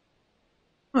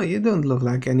 Oh, you don't look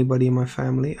like anybody in my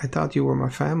family. I thought you were my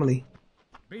family.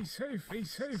 Be safe, be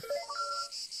safe.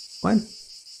 What?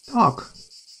 Talk.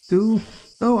 Do...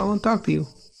 No, I won't talk to you.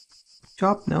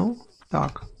 Chop, no.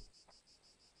 Talk.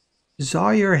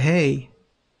 Zaire hay.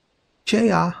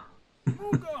 Chea.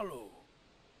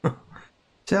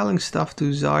 Selling stuff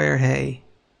to Zaire hay.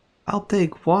 I'll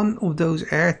take one of those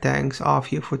air tanks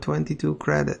off you for 22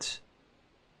 credits.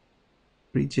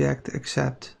 Reject,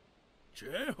 accept.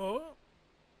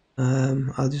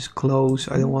 I'll just close.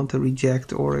 I don't want to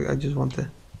reject, or I just want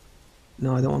to...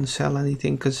 No, I don't want to sell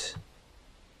anything because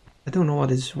I don't know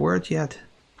what it's worth yet.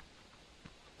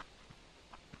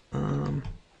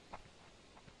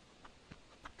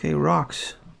 Okay,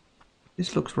 rocks.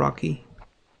 This looks rocky.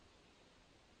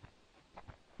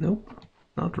 Nope,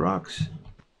 not rocks.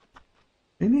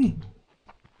 Really?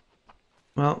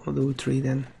 Well, we'll do a tree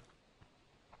then.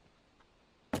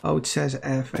 Oh, it says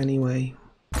F anyway.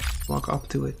 Walk up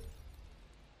to it.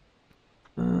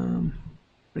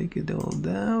 Break it all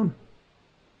down.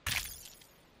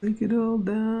 Break it all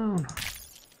down.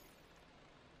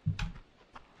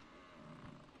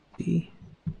 See?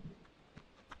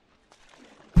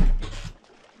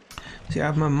 See, I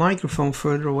have my microphone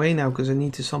further away now because I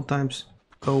need to sometimes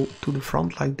go to the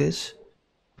front like this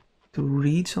to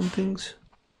read some things.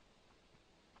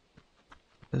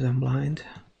 Because I'm blind.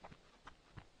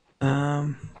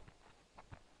 I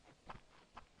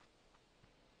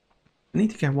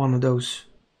need to get one of those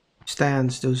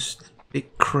stands, those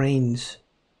big cranes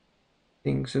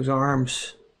things, those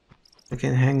arms I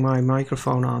can hang my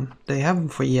microphone on. They have them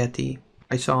for Yeti.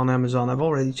 I saw on Amazon. I've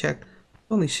already checked.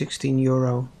 Only 16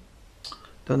 euro.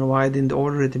 Don't know why I didn't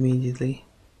order it immediately.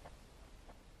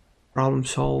 Problem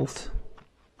solved.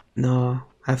 No,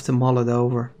 I have to mull it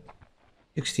over.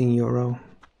 16 euro.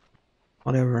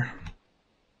 Whatever.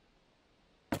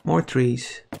 More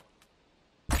trees.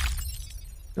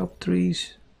 Chop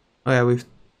trees. Oh yeah, we've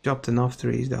chopped enough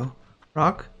trees though.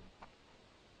 Rock?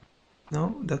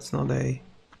 No, that's not a...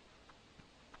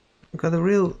 I got a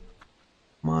real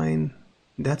mine.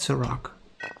 That's a rock.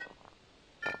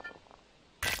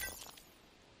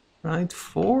 Right,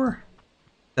 4.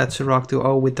 That's a rock too.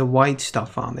 Oh, with the white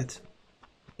stuff on it.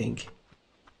 I think.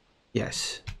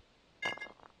 Yes.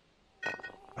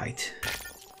 Right.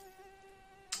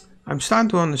 I'm starting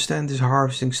to understand this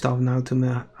harvesting stuff now to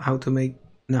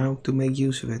make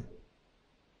use of it.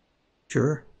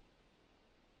 Sure.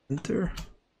 Enter.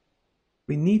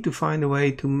 We need to find a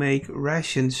way to make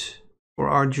rations for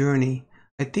our journey.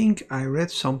 I think I read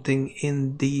something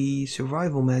in the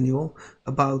survival manual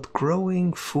about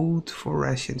growing food for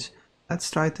rations. Let's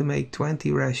try to make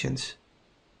 20 rations.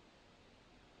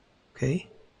 Okay.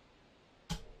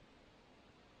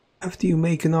 After you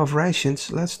make enough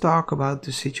rations, let's talk about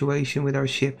the situation with our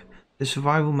ship. The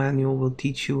survival manual will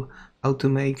teach you how to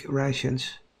make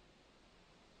rations.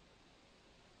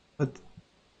 But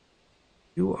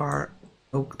you are...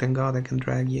 Oh, thank God I can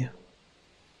drag you.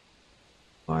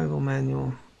 Survival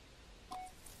manual.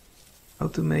 How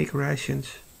to make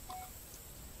rations.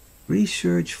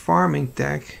 Research farming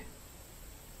tech.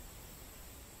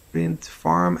 Print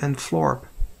farm and florp.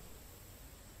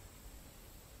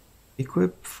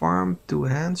 Equip farm to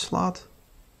hand slot.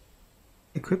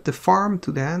 Equip the farm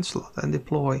to the hand slot and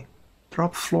deploy.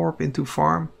 Drop florp into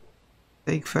farm.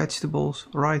 Take vegetables,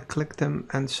 right click them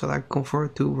and select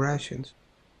convert to rations.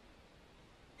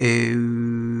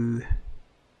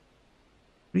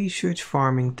 Research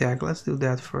farming tag. Let's do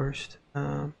that first.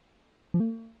 Because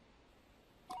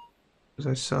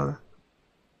I saw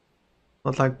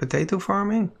not like potato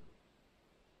farming.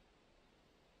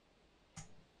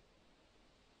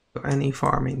 So any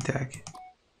farming tag.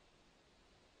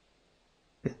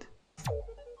 Good.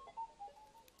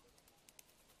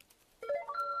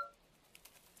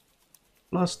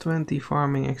 Plus 20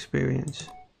 farming experience.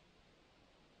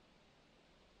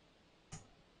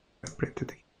 I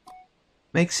printed it.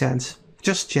 Makes sense.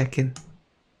 Just checking.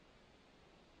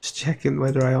 Just checking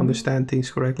whether I understand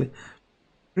things correctly.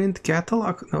 Print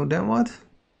catalog. No, then what?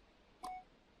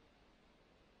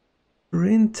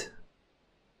 Print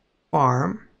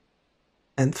farm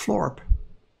and florp.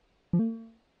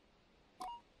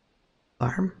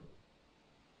 Alarm.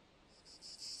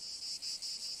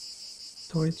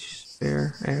 Storage,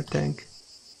 spare, air tank.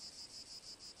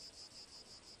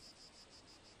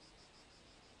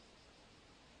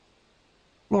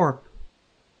 Florp.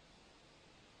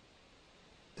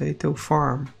 Potato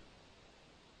farm.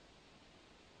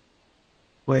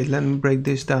 Wait, let me break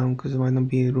this down because there might not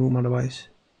be a room otherwise.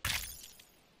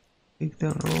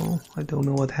 Oh, I don't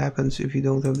know what happens if you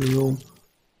don't have the room.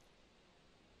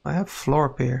 I have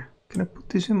florp here. Can I put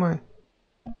this in my...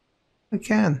 I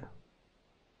can.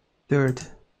 Dirt.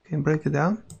 Can you break it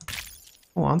down?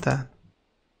 I want that.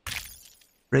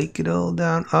 Break it all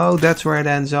down. Oh, that's where it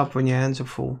ends up when your hands are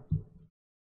full.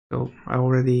 So I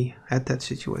already had that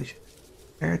situation.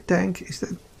 Air tank, is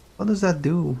that... What does that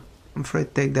do? I'm afraid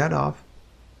to take that off.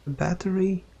 The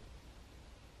battery.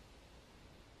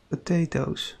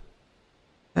 Potatoes.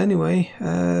 Anyway,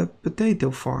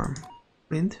 potato farm.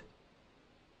 Print.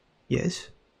 Yes.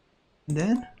 And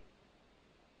then?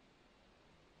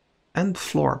 And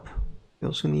florp. We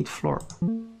also need florp.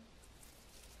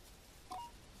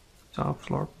 So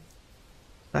florp.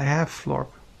 I have florp.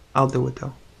 I'll do it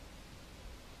though.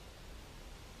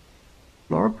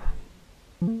 Florp.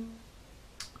 And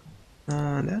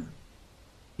then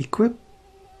equip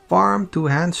farm to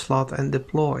hand slot and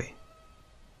deploy.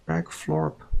 Drag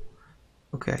florp.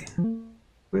 Okay.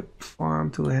 Equip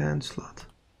farm to hand slot.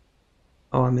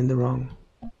 Oh, I'm in the wrong.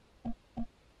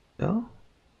 So?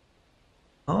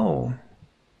 Oh.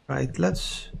 Right,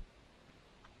 let's...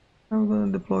 How are we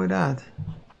gonna deploy that?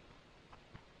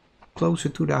 Closer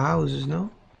to the houses, no?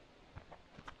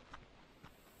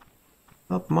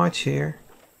 Not much here.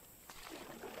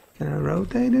 Can I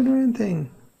rotate it or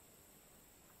anything?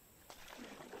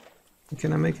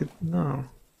 Can I make it? No.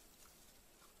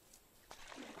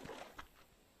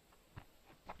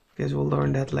 Guess we'll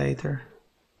learn that later.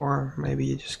 Or maybe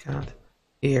you just can't.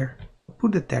 Here.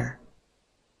 Put it there.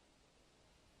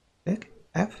 Click.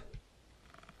 F.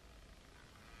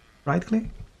 Right click.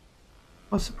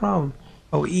 What's the problem?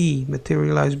 Oh, E.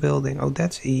 Materialize building. Oh,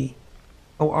 that's E.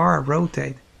 Oh, R.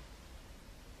 Rotate.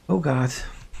 Oh god.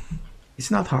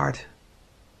 It's not hard.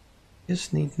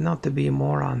 Just need not to be a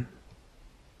moron.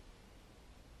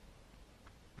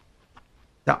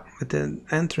 Yeah, with the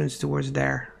entrance towards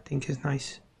there, I think is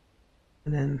nice.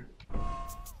 And then...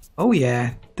 Oh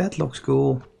yeah, that looks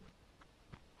cool.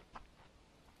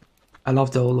 I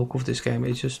love the whole look of this game.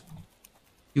 It's just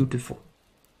beautiful.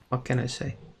 What can I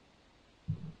say?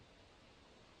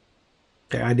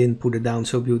 Okay, I didn't put it down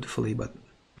so beautifully, but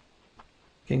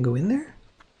can go in there?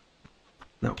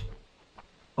 No.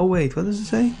 Oh wait, what does it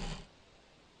say?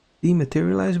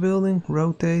 Dematerialize building,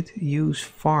 rotate, use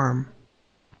farm.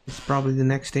 It's probably the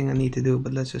next thing I need to do,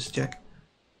 but let's just check.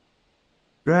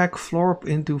 Drag florp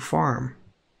into farm.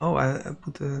 Oh, I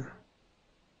put the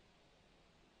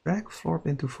drag florp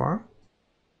into farm.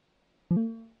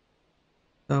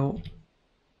 So,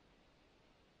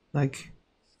 like,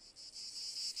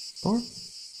 florp,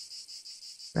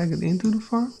 drag it into the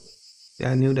farm.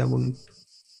 Yeah, I knew that wouldn't.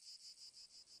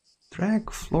 Drag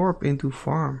florp into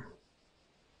farm.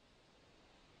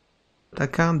 But I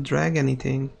can't drag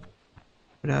anything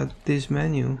without this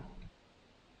menu.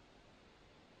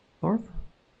 Florp.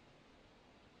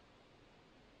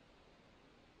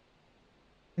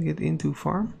 Drag it into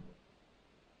farm.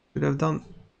 Should have done.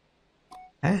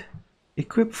 Eh?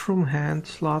 Equip from hand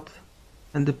slot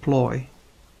and deploy.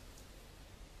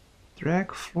 Drag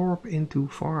florp into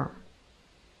farm.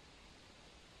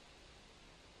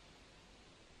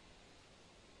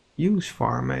 Use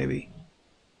farm maybe.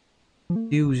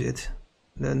 Use it.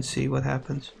 Then see what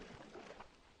happens.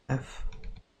 F.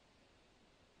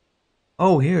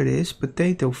 Oh, here it is.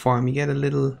 Potato farm. You get a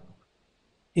little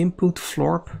input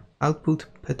florp, output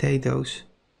potatoes.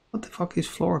 What the fuck is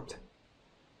florped?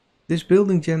 This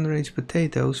building generates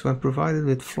potatoes when provided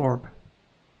with florp.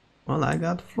 Well, I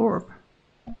got florp.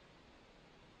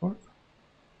 Florp.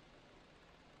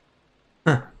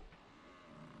 Huh.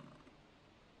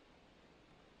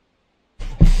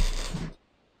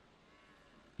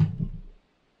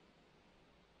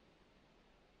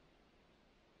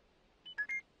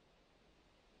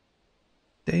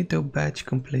 Potato batch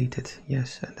completed.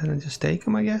 Yes, and then I just take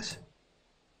them, I guess.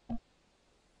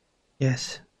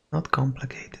 Yes, not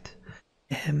complicated.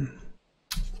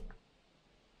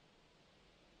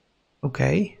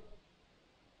 Okay.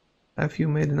 Have you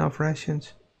made enough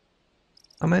rations?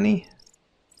 How many?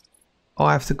 Oh,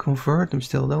 I have to convert them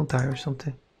still, don't I, or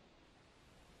something?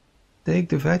 Take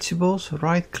the vegetables,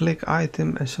 right-click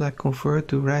item and select convert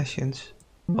to rations.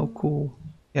 Oh, cool.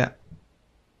 Yeah.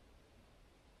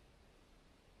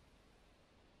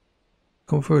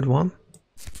 Convert one.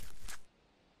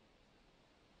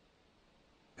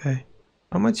 Okay.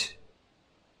 How much?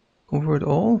 Convert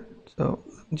all. So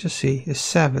let me just see. It's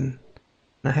 7.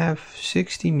 And I have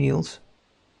 60 meals.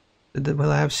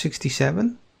 Will I have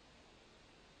 67?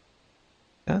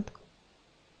 That?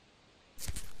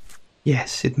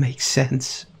 Yes, it makes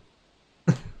sense.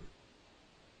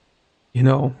 You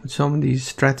know, some of these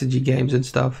strategy games and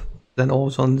stuff, then all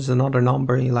of a sudden there's another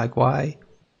number and you're like, why?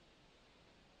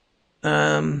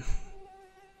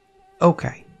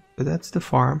 Okay, but that's the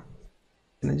farm.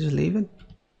 Can I just leave it?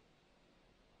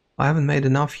 I haven't made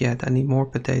enough yet. I need more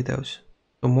potatoes.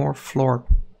 So more florp.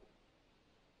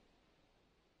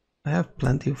 I have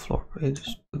plenty of florp. I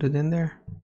just put it in there.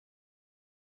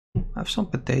 I have some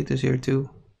potatoes here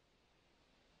too.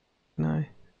 Can I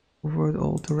convert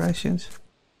all to rations?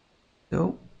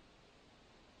 So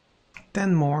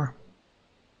 10 more.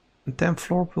 And 10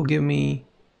 florp will give me.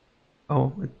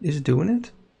 Oh, is it doing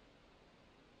it?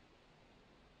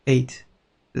 8.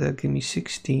 That'll give me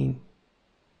 16.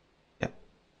 Yeah.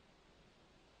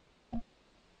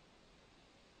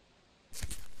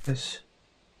 Yes.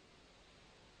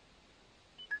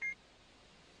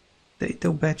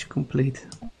 Potato batch complete.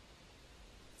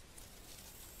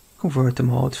 Convert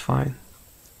them all, it's fine.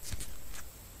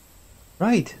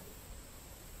 Right.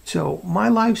 So my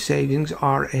life savings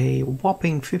are a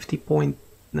whopping 50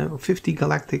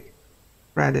 galactic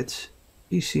credits.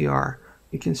 ECR.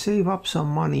 We can save up some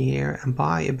money here and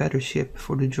buy a better ship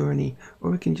for the journey,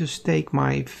 or we can just take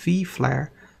my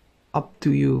V-flare. Up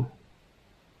to you.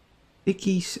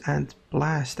 Dickies and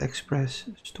Blast Express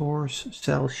stores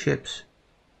sell ships.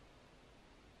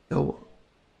 So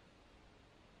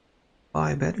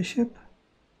buy a better ship?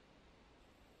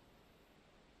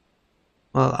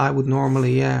 Well, I would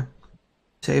normally, yeah,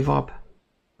 save up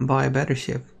and buy a better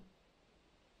ship.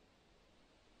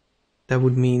 That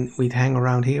would mean we'd hang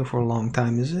around here for a long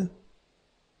time, is it?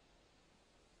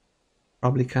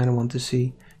 Probably kind of want to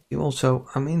see. You also,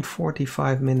 I'm in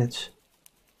 45 minutes.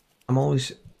 I'm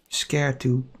always scared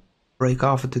to break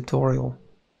off a tutorial.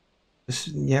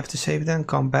 You have to save it and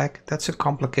come back. That's a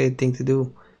complicated thing to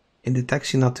do. In the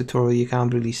taxi nut tutorial you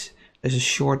can't really, there's a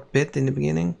short bit in the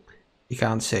beginning. You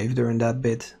can't save during that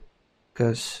bit.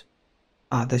 Because,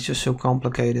 that's just so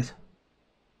complicated.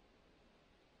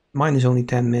 Mine is only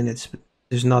 10 minutes, but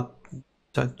there's not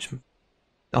such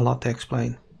a lot to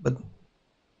explain. But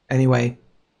anyway,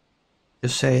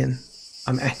 just saying,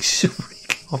 I'm actually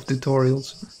breaking off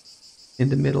tutorials in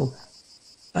the middle.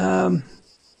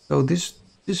 So this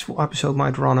This episode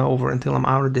might run over until I'm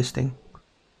out of this thing.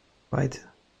 Right.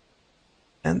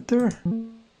 Enter.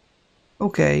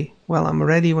 Okay, well, I'm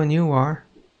ready when you are.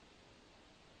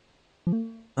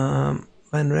 When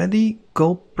ready,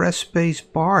 go press space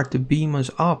bar to beam us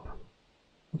up.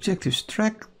 Objectives: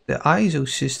 track the ISO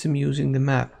system using the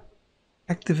map.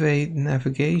 Activate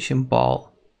navigation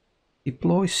ball.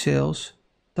 Deploy sails.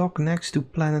 Dock next to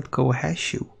planet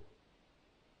Koheshu.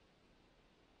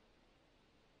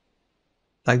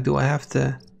 Like, do I have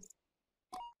the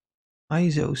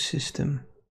ISO system?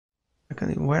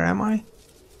 Where am I?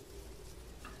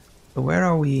 So where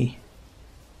are we?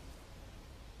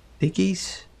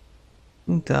 Dickies?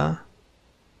 Junta?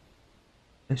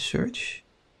 And search?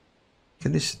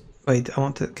 Can this... Wait, I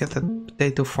want to get that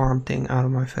potato farm thing out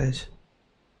of my face.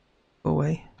 Go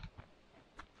away.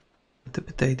 The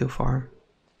potato farm.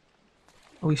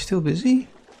 Are we still busy?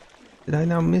 Did I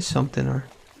now miss something or...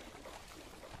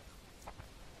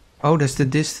 Oh, that's the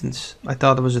distance. I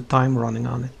thought there was a time running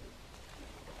on it.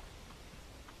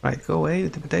 Right, go away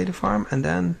with the potato farm and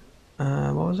then...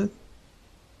 what was it?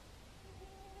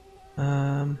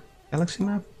 Galaxy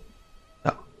map?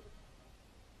 Oh.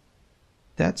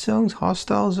 Dead zones,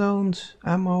 hostile zones,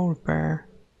 ammo, repair.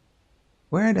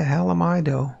 Where the hell am I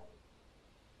though?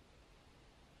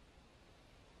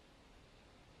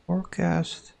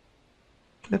 Forecast.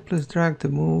 Clipless drag to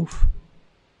move.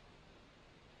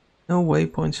 No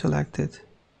waypoint selected.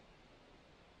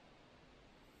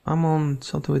 I'm on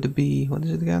something with a B. What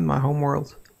is it again? My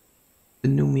homeworld. The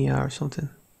Numia or something.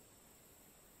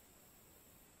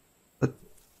 But,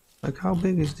 like, how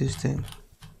big is this thing?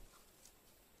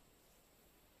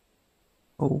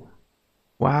 Oh.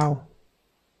 Wow.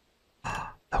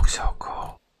 Looks so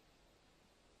cool.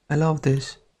 I love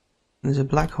this. There's a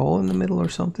black hole in the middle or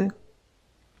something.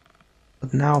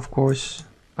 But now, of course,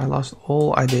 I lost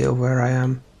all idea of where I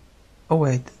am. Oh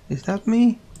wait, is that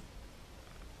me?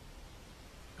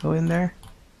 Go in there.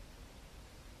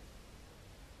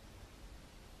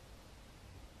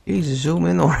 Jesus, zoom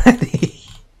in already.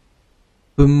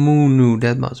 Bemunu,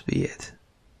 that must be it.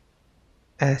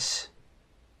 S.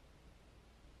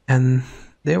 And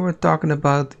they were talking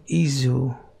about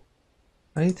Izu.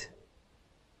 Right?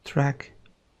 Track.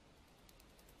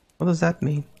 What does that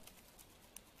mean?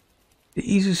 The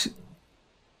Izu...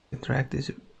 Track this...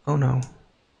 Oh no.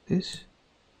 This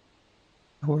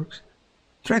works.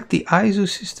 Track the ISO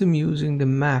system using the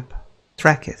map.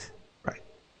 Track it. Right.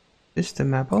 This is the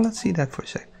map. Oh, let's see that for a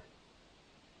sec.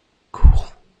 Cool.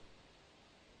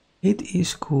 It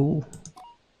is cool.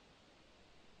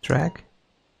 Track.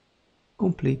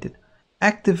 Completed.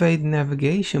 Activate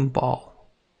navigation ball.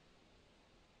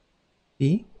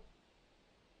 B.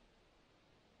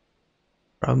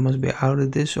 Probably must be out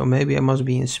of this, or maybe I must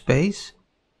be in space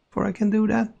before I can do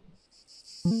that.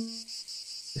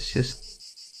 It's just...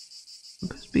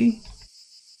 Press B?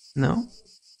 No.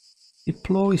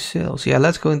 Deploy sails. Yeah,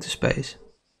 let's go into space.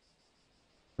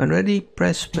 When ready,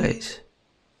 press space.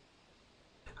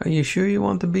 Are you sure you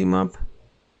want to beam up?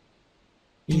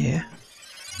 Yeah.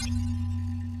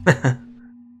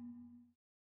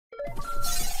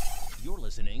 You're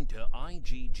listening to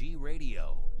IGG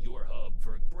Radio, your hub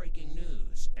for breaking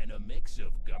news and a mix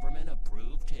of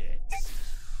government-approved hits.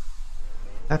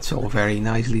 That's all very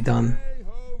nicely done. Hey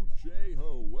ho, Jay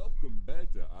ho. Welcome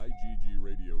back to IGG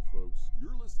Radio, folks.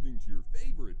 You're listening to your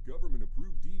favorite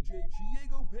government-approved DJ,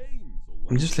 Chiego Paynes.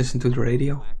 I'm just listening to the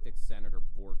radio. Senator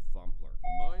Bort Fumpler. The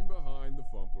mind behind the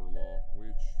Fumpler Law,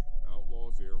 which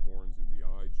outlaws air horns in the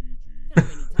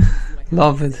IGG.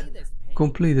 Love it.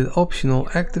 Completed. Optional.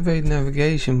 Activate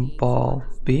navigation ball.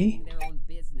 B?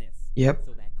 Yep.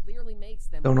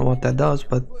 Don't know what that does,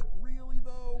 but...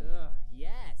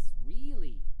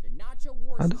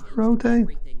 How do I rotate?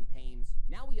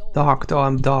 Docked. Oh,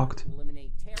 I'm docked.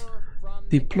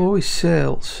 Deploy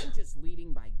sails.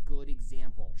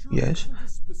 Yes.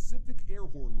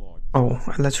 Oh,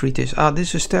 let's read this.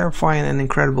 This is terrifying and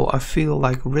incredible. I feel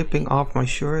like ripping off my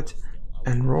shirt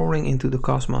and roaring into the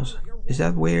cosmos. Is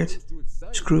that weird?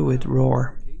 Screw it,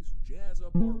 roar.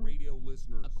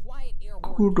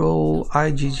 Good old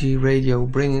IGG Radio,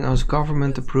 bringing us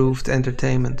government-approved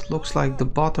entertainment. Looks like the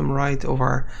bottom right of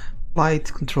our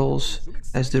flight controls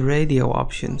has the radio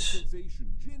options.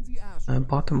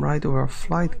 Bottom right of our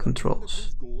flight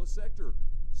controls.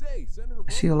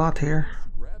 I see a lot here.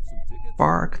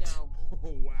 Parked.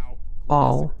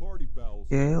 Ball.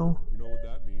 Gale.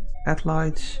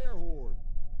 Headlights.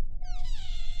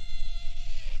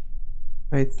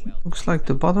 Wait, looks like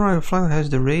the bottom right of the flight has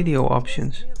the radio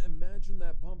options.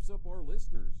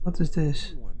 What is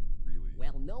this?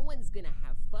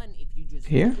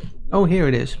 Here? Oh, here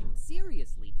it is.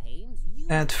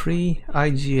 Add free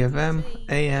IGFM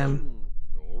AM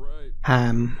All right.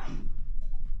 ham.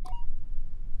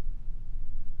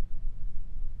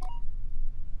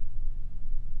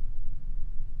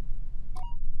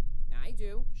 I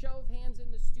do. Show of hands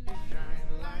in the studio.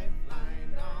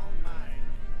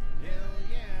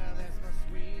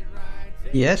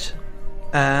 Yes.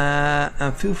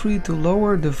 And feel free to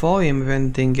lower the volume if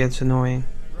anything gets annoying.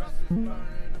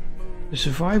 The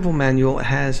survival manual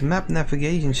has map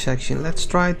navigation section. Let's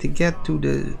try to get to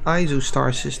the ISO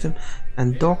star system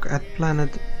and dock at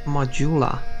planet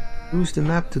Modula. Use the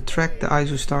map to track the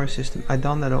ISO star system. I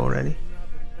done that already.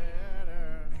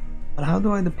 But how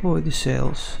do I deploy the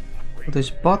sails? Well,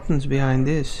 there's buttons behind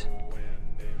this.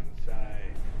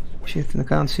 Shit, and I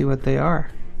can't see what they are.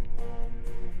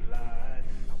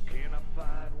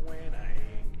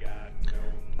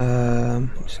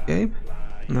 Escape?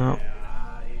 No.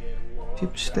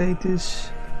 Ship status.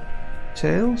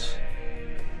 Sails?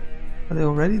 Are they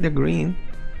already? They're green.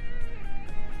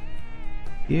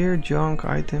 Gear, junk,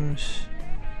 items.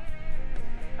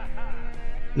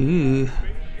 Ooh.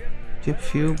 Ship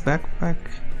view, backpack.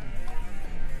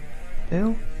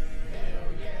 Sail?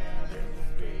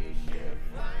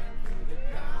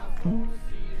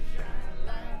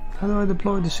 How do I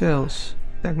deploy the sails?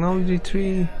 Technology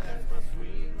tree.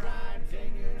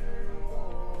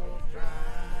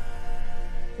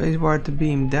 Spacebar to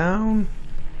beam down.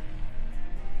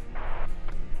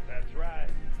 That's right.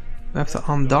 I have to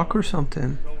undock or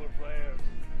something. Solar flares.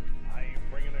 I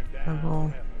ain't bringing her down.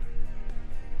 Level.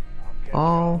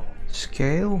 All.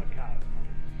 Scale.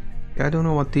 I don't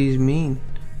know what these mean.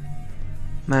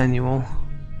 Manual.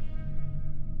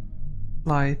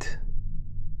 Light.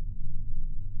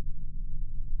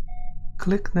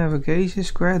 Click navigation,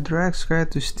 square, drag square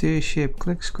to steer ship.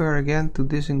 Click square again to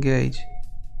disengage.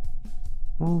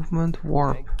 Movement,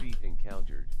 warp. Tank beat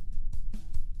encountered.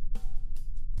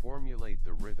 Formulate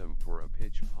the rhythm for a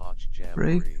pitch potch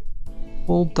jamboree. Break.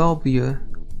 Hold W.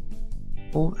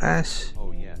 Hold S.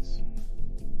 Oh yes.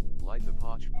 Light the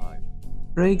potch pipe.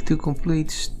 Brake to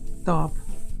complete stop.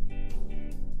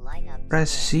 Press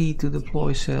C to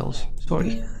deploy sails.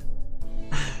 Sorry.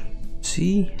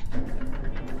 C.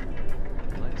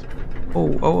 Oh,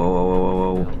 oh, oh, oh,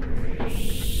 oh, oh, oh.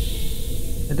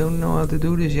 I don't know how to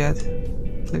do this yet.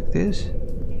 Click this.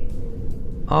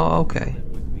 Oh, okay.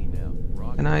 With me now.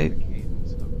 Rock Can I- the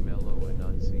cadence of mellow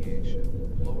enunciation,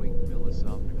 flowing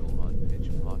philosophical on pitch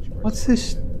potch. What's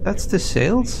this? That's the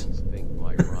sails? Think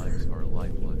my rhymes are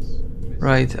lifeless.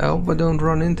 Right. I hope I don't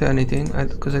run into anything,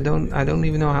 because I don't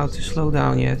even know how to slow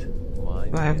down yet.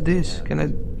 Do I have this? Can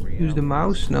I use the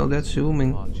mouse? No, that's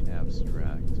zooming. Potch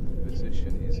abstract.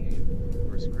 Position is in.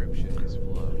 Prescription is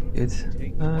flow. It.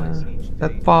 Take twice each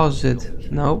That day. paused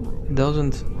it. No, it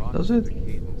doesn't. Rock Does the it?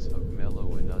 cadence of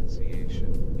mellow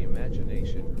enunciation.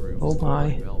 Imagination grooves Oh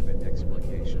my. velvet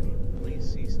explication. Please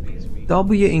cease these weak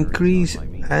W words increase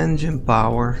on my meat. engine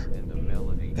power. And the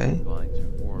melody Okay. combine to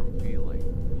form feeling.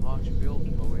 Potch-filled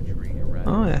poetry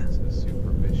Oh, yeah. eradicates the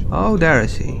superficial. Oh, there I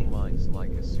see. Flow lines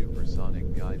like a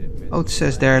supersonic guided missile. Oh, it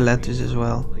says there letters as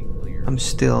well. Clear. I'm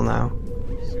still now.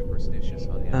 Superstitious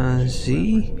on ambitious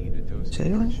Z? rappers need a dose of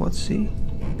Sailing? What's C? in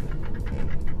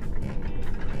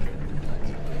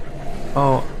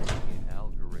Oh,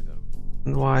 algorithm.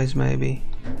 wise maybe.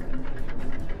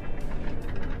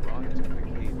 Rock to the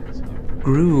cadence of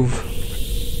Groove.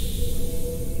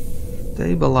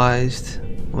 Stabilized.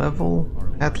 Level.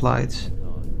 Headlights.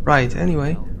 Right,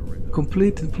 anyway.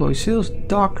 Complete deploy sails.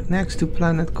 Dock next to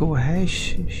planet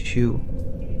Koheshu.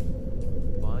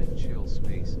 Find chill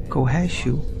space and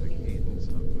Koheshu. rock to the cadence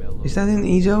of mellow Is that in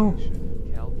ISO?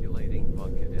 calculating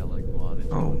funkadelic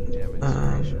monotone Oh,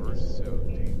 demonstration so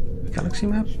deep the Galaxy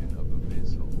map? definition of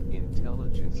abyssal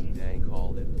intelligence dang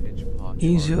called it pitch potch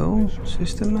ISO artificial.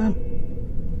 system map?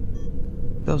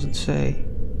 Doesn't say.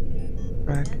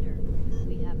 Track.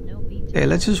 Okay,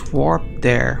 let's just warp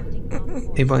there.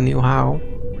 If I knew how.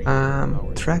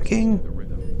 Tracking. The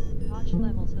rhythm.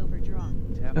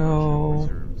 Tap So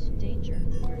reserves.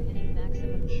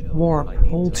 warp. I need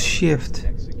Hold to shift.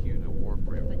 execute a warp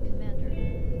rim.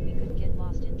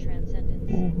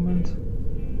 Movement.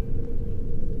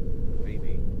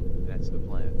 Maybe that's the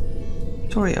plan.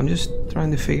 Sorry, I'm just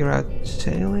trying to figure out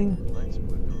sailing. Let's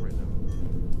put the rhythm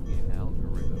in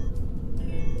algorithm.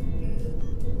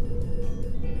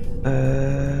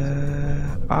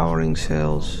 Powering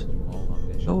sails. All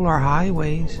omniscient. Solar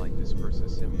highways. Like this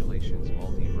versus simulations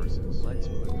multiverses. Let's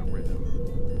put the rhythm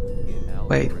in algorithm.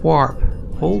 Wait, warp.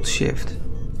 Hold shift. In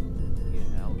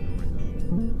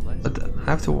algorithm. Let's But put the I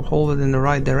have to hold it in the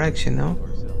right direction, no?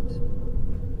 ourselves.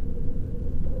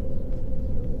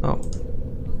 Oh.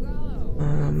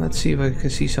 Let's see if I can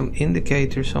see some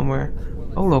indicator somewhere.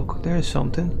 Oh look, there's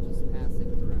something.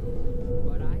 Passing through,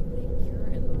 but I think you're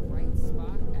in the right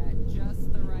spot at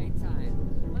just the right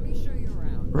time. Let me show you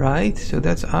around. Right, so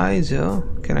that's ISO.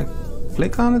 Can I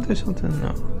click on it or something?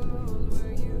 No.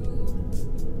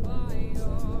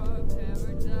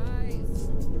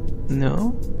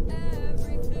 No.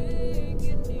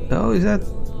 Oh, is that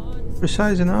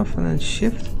precise enough? And then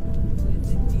shift.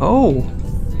 Oh,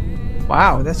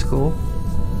 wow, that's cool.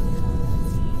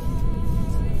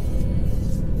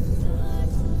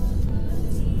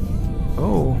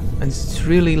 Oh, and it's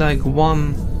really like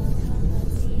one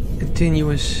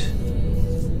continuous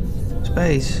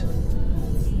space.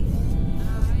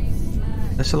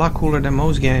 That's a lot cooler than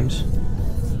most games.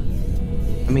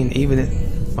 I mean, even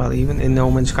in No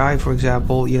Man's Sky, for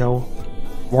example, you know,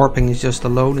 warping is just a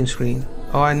loading screen.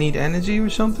 Oh, I need energy or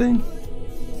something?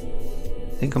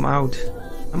 I think I'm out.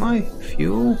 Am I?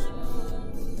 Fuel?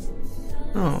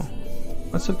 Oh.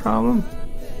 What's the problem?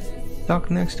 Dock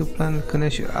next to planet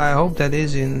connection. I hope that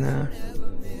is in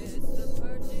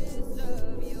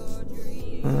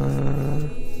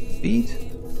speed?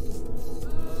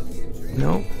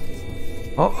 No.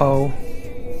 Uh-oh.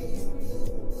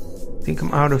 I think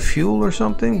I'm out of fuel or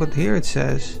something, but here it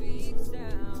says.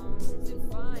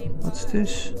 What's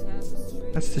this?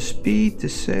 That's the speed, the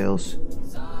sails,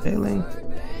 sailing.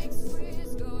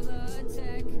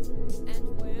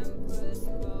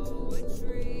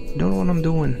 I don't know what I'm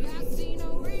doing.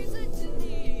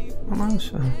 My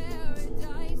mouse.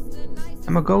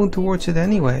 Am I going towards it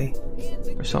anyway?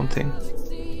 Or something?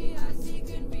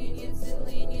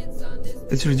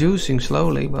 It's reducing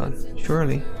slowly, but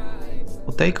surely.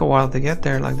 It'll take a while to get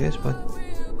there like this, but...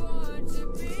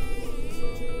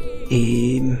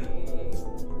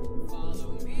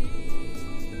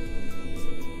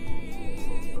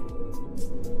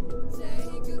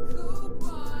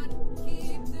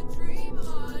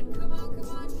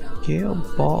 Gale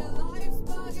ball.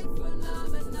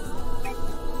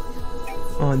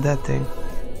 Oh, that thing.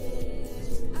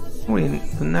 Oh,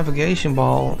 the navigation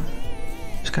ball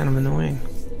is kind of annoying.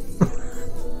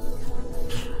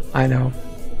 I know.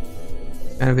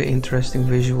 Kind of an interesting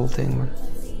visual thing, but...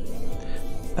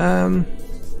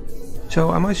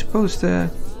 So am I supposed to...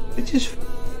 Which is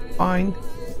fine,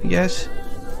 yes.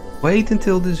 Wait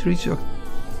until this reaches...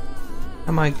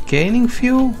 Am I gaining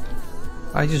fuel?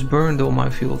 I just burned all my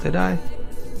fuel, did I?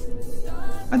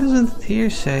 Why doesn't it here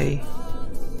say...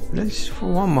 Let's for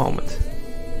one moment.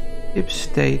 Ship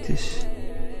status.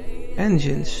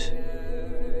 Engines.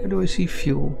 Where do I see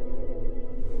fuel?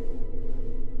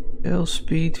 Sail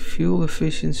speed, fuel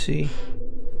efficiency.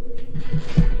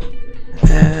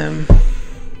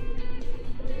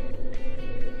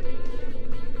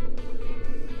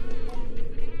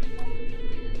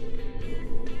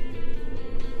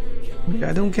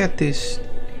 I don't get this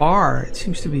bar. It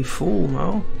seems to be full,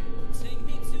 no?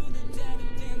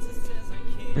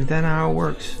 Is that how it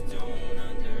works?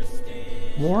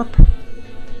 Warp?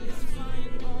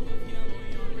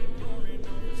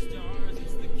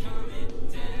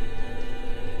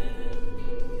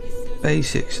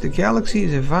 Basics. The galaxy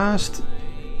is a vast...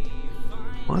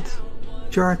 What?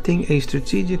 Charting a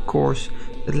strategic course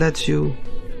that lets you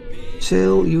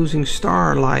sail using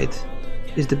starlight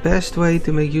is the best way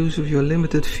to make use of your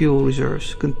limited fuel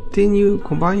reserves.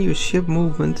 Combine your ship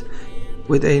movement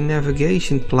with a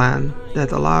navigation plan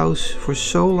that allows for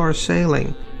solar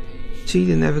sailing. See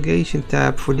the navigation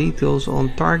tab for details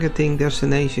on targeting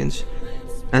destinations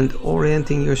and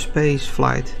orienting your space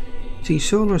flight. See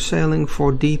solar sailing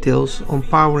for details on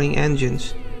powering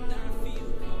engines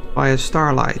via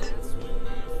starlight.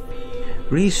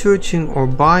 Researching or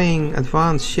buying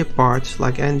advanced ship parts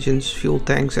like engines, fuel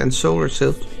tanks and solar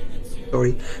cells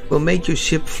will make your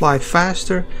ship fly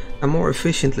faster and more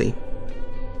efficiently.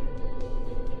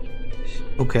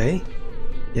 Okay.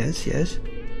 Yes, yes.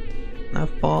 Nav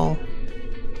ball.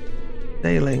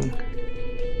 Sailing.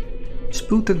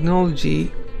 Spoot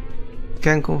technology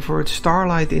can convert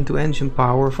starlight into engine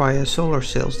power via solar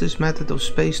cells. This method of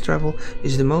space travel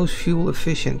is the most fuel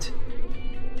efficient,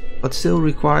 but still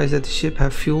requires that the ship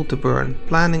have fuel to burn.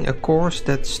 Planning a course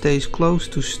that stays close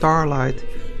to starlight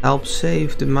helps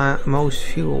save the most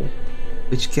fuel,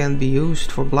 which can be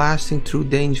used for blasting through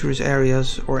dangerous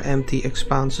areas or empty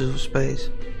expanses of space.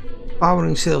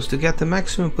 Powering sails. To get the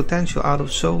maximum potential out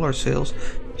of solar sails,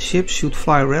 ships should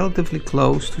fly relatively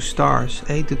close to stars,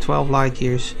 8 to 12 light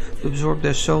years, to absorb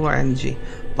their solar energy.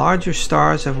 Larger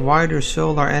stars have wider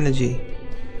solar energy.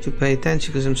 Should pay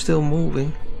attention because I'm still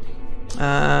moving.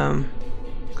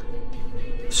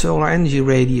 Solar energy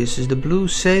radius is the blue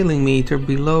sailing meter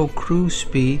below cruise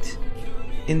speed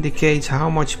indicates how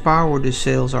much power the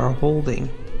sails are holding.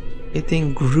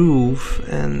 Hitting groove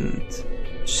and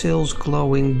sails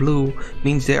glowing blue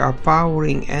means they are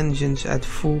powering engines at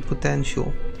full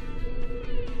potential.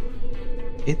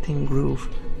 Hitting groove.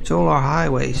 Solar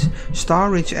highways.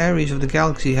 Star-rich areas of the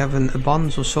galaxy have an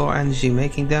abundance of solar energy,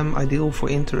 making them ideal for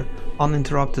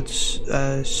uninterrupted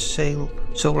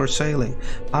solar sailing.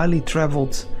 Highly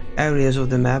traveled areas of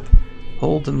the map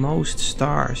hold the most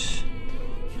stars.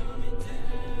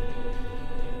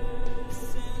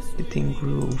 Hitting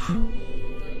groove.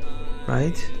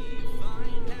 Right?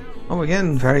 Oh,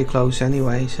 again, very close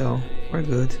anyway, so we're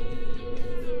good.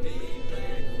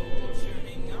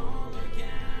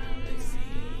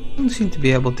 I don't seem to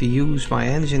be able to use my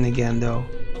engine again though.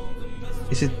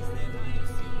 Is it...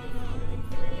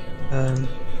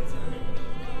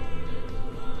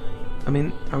 I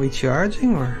mean, are we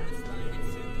charging or...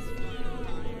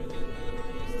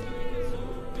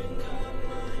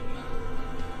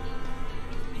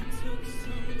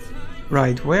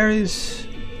 Right, where is...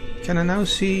 Can I now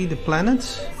see the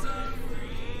planets?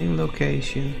 In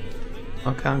location.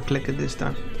 I can't click it this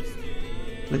time.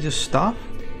 Let's just stop.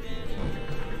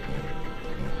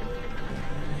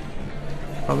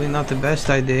 Probably not the best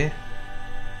idea.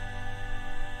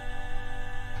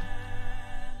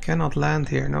 Cannot land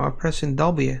here. No, I press in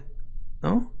W.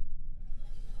 No?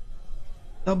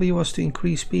 W was to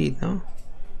increase speed, no?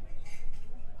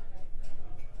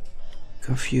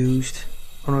 Confused.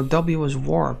 Oh no, W was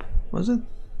warp. Was it?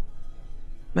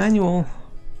 Manual.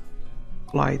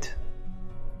 Flight.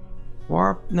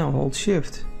 Warp. No, hold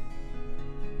shift.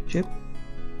 Ship.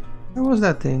 Where was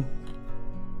that thing?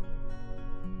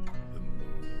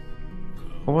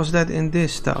 Or was that in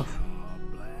this stuff?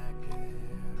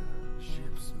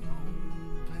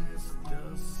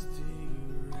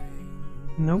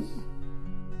 Nope.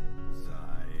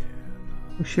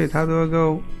 Oh shit, how do I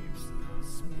go?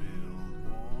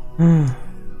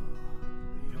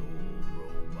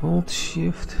 Hold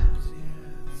shift.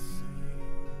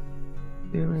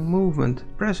 Steering movement.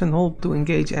 Press and hold to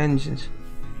engage engines.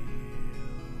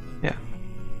 Yeah.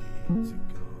 And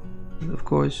of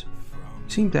course,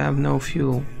 seem to have no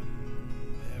fuel.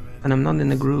 And I'm not in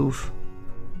the groove.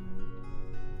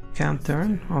 Can't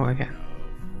turn? Oh, I can.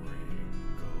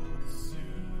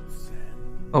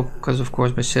 Oh, because of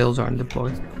course my sails aren't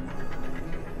deployed.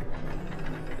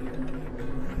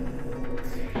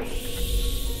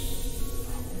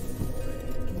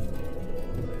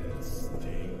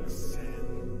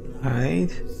 Right.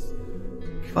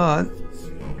 But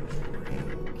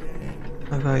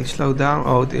if I slow down,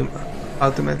 oh, it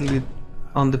automatically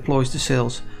undeploys the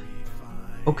sails.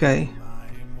 Okay.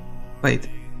 Wait.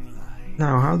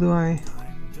 Now, how do I...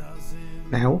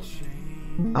 Now?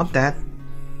 Not that.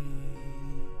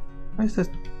 Why is that?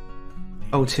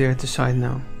 Oh, it's here at the side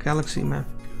now. Galaxy map.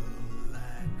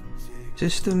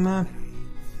 System map.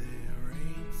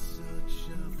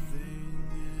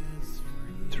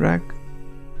 Track.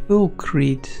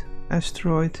 Bulkreet.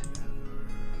 Asteroid.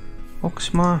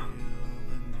 Oxma.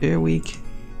 Airweek.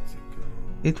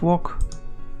 Itwok.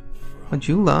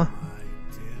 Majula.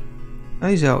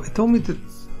 ISO. It told me to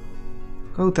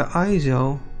go to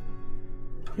ISO.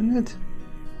 Didn't it?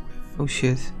 Oh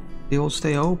shit. They all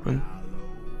stay open.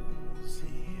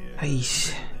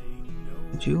 Nice.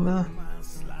 Majula.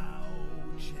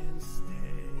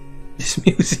 This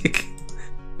music.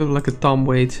 Feels like a Tom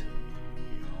Waits.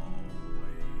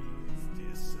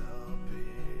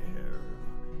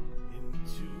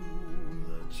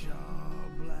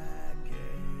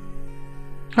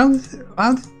 How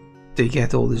did they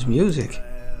get all this music?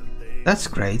 That's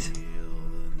great.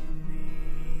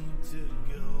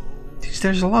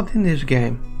 There's a lot in this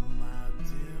game.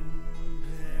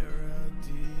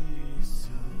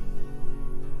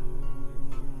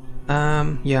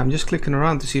 Yeah, I'm just clicking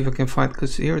around to see if I can find,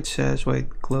 because here it says,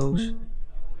 wait, close.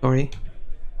 Sorry.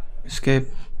 Escape.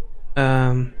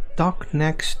 Dock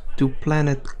next to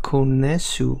planet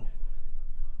Konesu.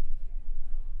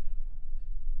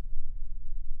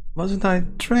 Wasn't I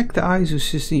track the ISO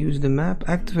system, use the map,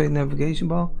 activate navigation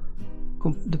bar,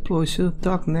 deploy sail,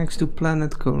 dock next to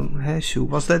planet Konesu.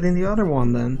 Was that in the other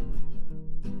one then?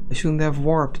 I shouldn't have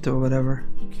warped or whatever.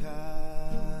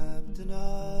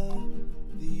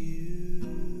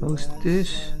 Post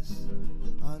this.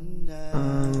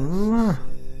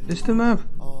 This is the map.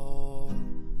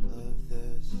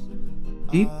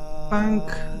 Deep Bank.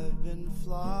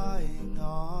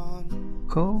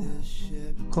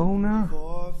 Kona.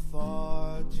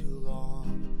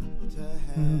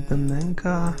 The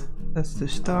Menka. That's the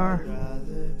star.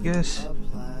 Yes.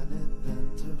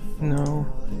 No.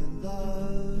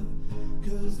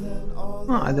 Oh,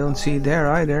 I don't see it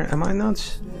there either. Am I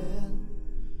nuts?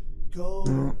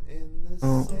 No.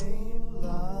 Oh.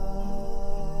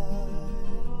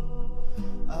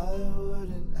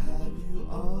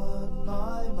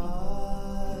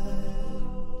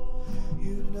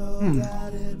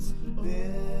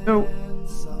 So,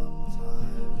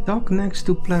 dock next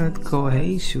to planet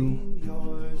Kohesu.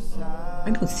 I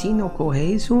don't see no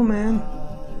Kohesu, man.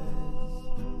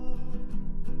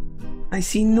 I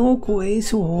see no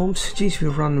Kohesu, Holmes. Jeez,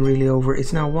 we've run really over.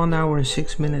 It's now 1 hour and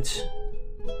 6 minutes.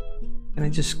 Can I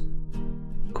just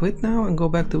quit now and go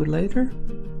back to it later?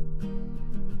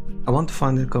 I want to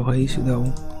find the Kohesu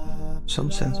though.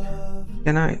 Some sense.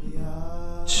 Can I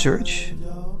search?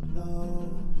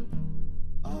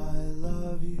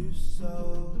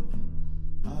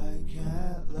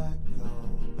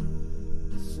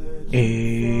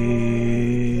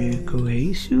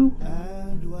 Kohesu? I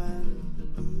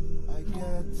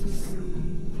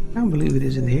can't believe it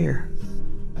isn't here.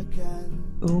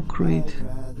 Ulcrete.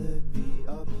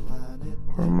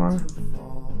 Orma.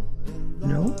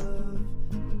 No.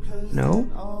 No.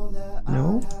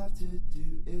 No.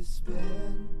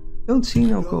 Don't see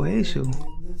no Kohesu.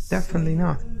 Definitely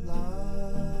not.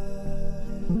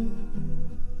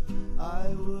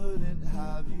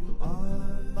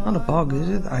 Not a bug, is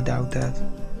it? I doubt that.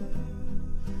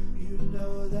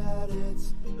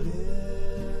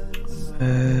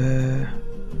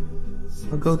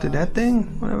 I'll go to that thing,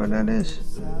 whatever that is.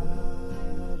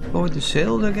 Go with the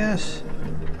sails, I guess.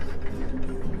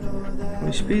 Are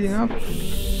we speeding up?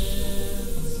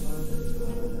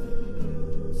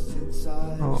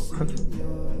 Oh,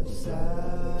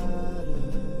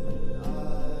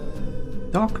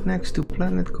 dock next to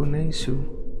planet Kohesu.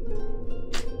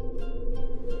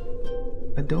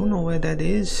 I don't know where that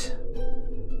is.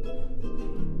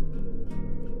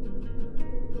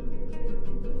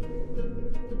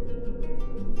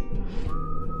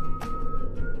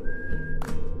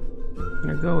 Can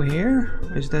I go here?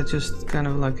 Or is that just kind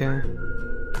of like a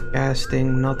gas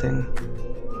thing? Nothing.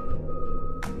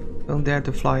 Don't dare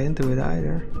to fly into it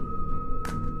either.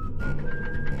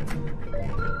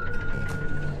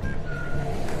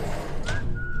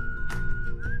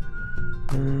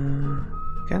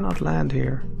 Cannot land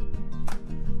here.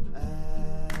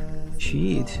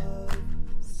 Shit.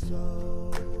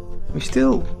 We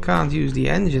still can't use the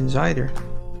engines either.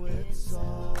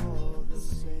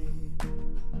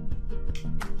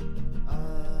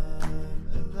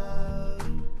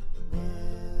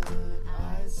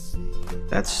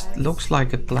 That looks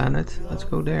like a planet. Let's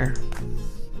go there.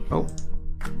 Oh.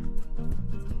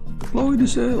 Deploy the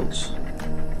sails.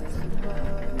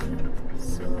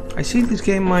 I see this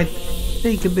game might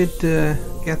take a bit to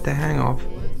get the hang of.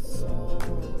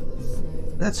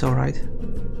 That's alright.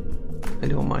 I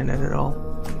don't mind that at all.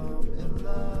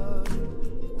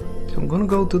 So I'm gonna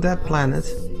go to that planet.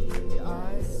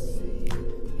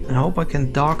 And hope I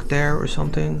can dock there or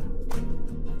something.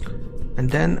 And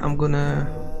then I'm gonna,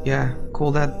 yeah,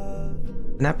 call that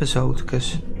an episode,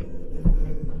 because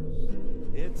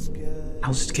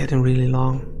else it's getting really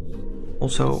long.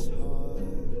 Also,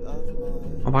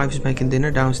 my wife is making dinner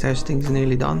downstairs, things are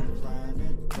nearly done.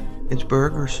 It's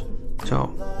burgers,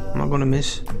 so I'm not gonna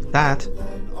miss that.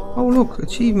 Oh look,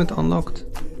 achievement unlocked.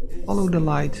 Follow the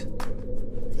light.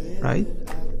 Right?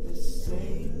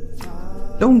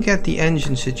 Don't get the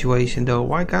engine situation though.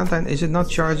 Why can't I? Is it not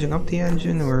charging up the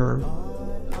engine, or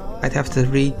I'd have to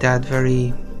read that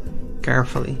very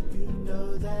carefully.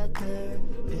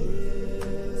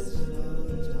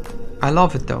 I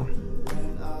love it though.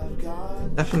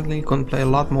 Definitely gonna play a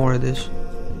lot more of this.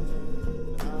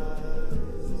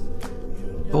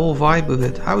 The whole vibe of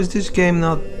it. How is this game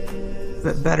not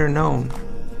better known?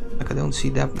 Like, I don't see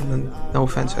that, no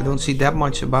offense, I don't see that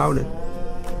much about it.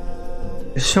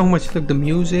 There's so much, look, the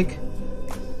music.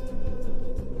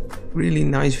 Really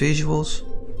nice visuals,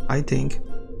 I think.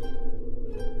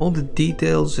 All the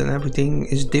details and everything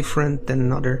is different than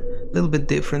another, a little bit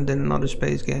different than other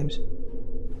space games.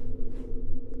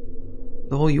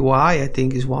 The whole UI, I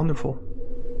think, is wonderful.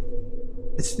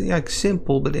 It's like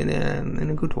simple, but in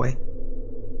a good way.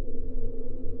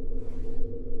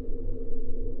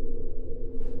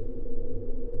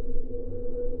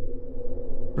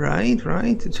 Right.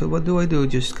 So what do I do?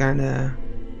 Just kinda...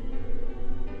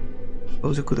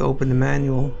 Suppose I could open the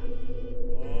manual.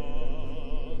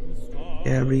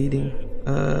 Yeah, reading.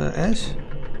 S?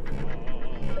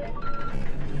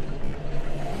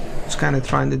 Just kinda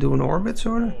trying to do an orbit,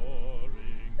 sorta.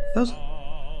 Does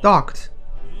docked.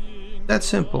 That's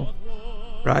simple.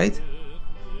 Right?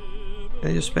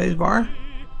 Can I just spacebar?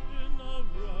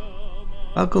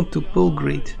 Welcome to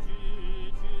Pulgreed.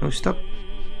 No, stop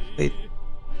Wait,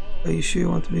 are you sure you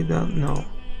want to be done? No.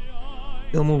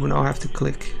 Still moving. Oh, I have to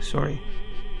click. Sorry.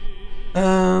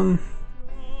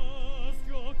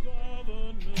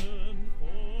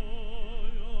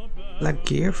 Select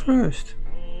gear first.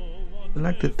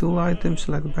 Select the tool item.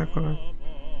 Select the background.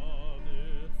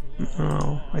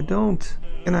 No, I don't.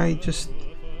 Can I just?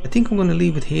 I think I'm gonna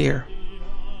leave it here.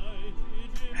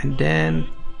 And then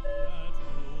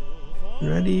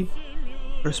ready.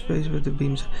 Press space with the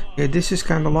beams. Yeah, this is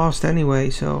kind of lost anyway.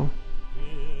 So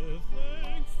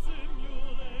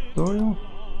tutorial.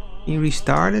 Can you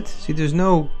restart it? See, there's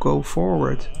no go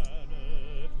forward.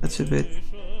 That's a bit.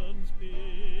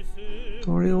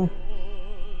 Tutorial.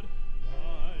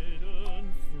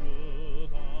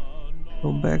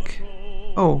 Go back.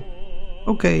 Oh,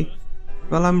 okay.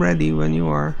 Well, I'm ready when you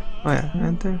are. Oh yeah,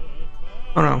 enter.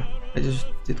 Oh no, I just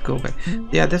did go back.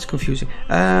 Yeah, that's confusing.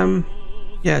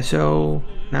 Yeah, so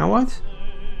now what?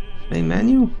 Main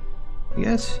menu?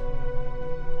 Yes.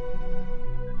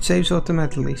 Saves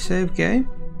automatically. Save game.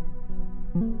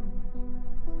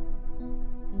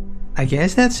 I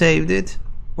guess that saved it.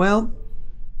 Well,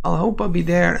 I'll hope I'll be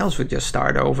there, else we'll just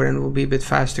start over and it will be a bit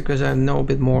faster because I know a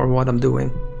bit more what I'm doing.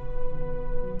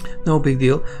 No big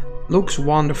deal. Looks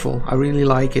wonderful. I really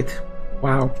like it.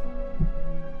 Wow.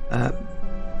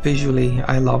 Visually,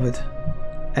 I love it.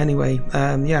 Anyway,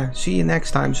 yeah, see you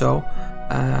next time. So,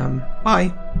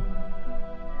 bye.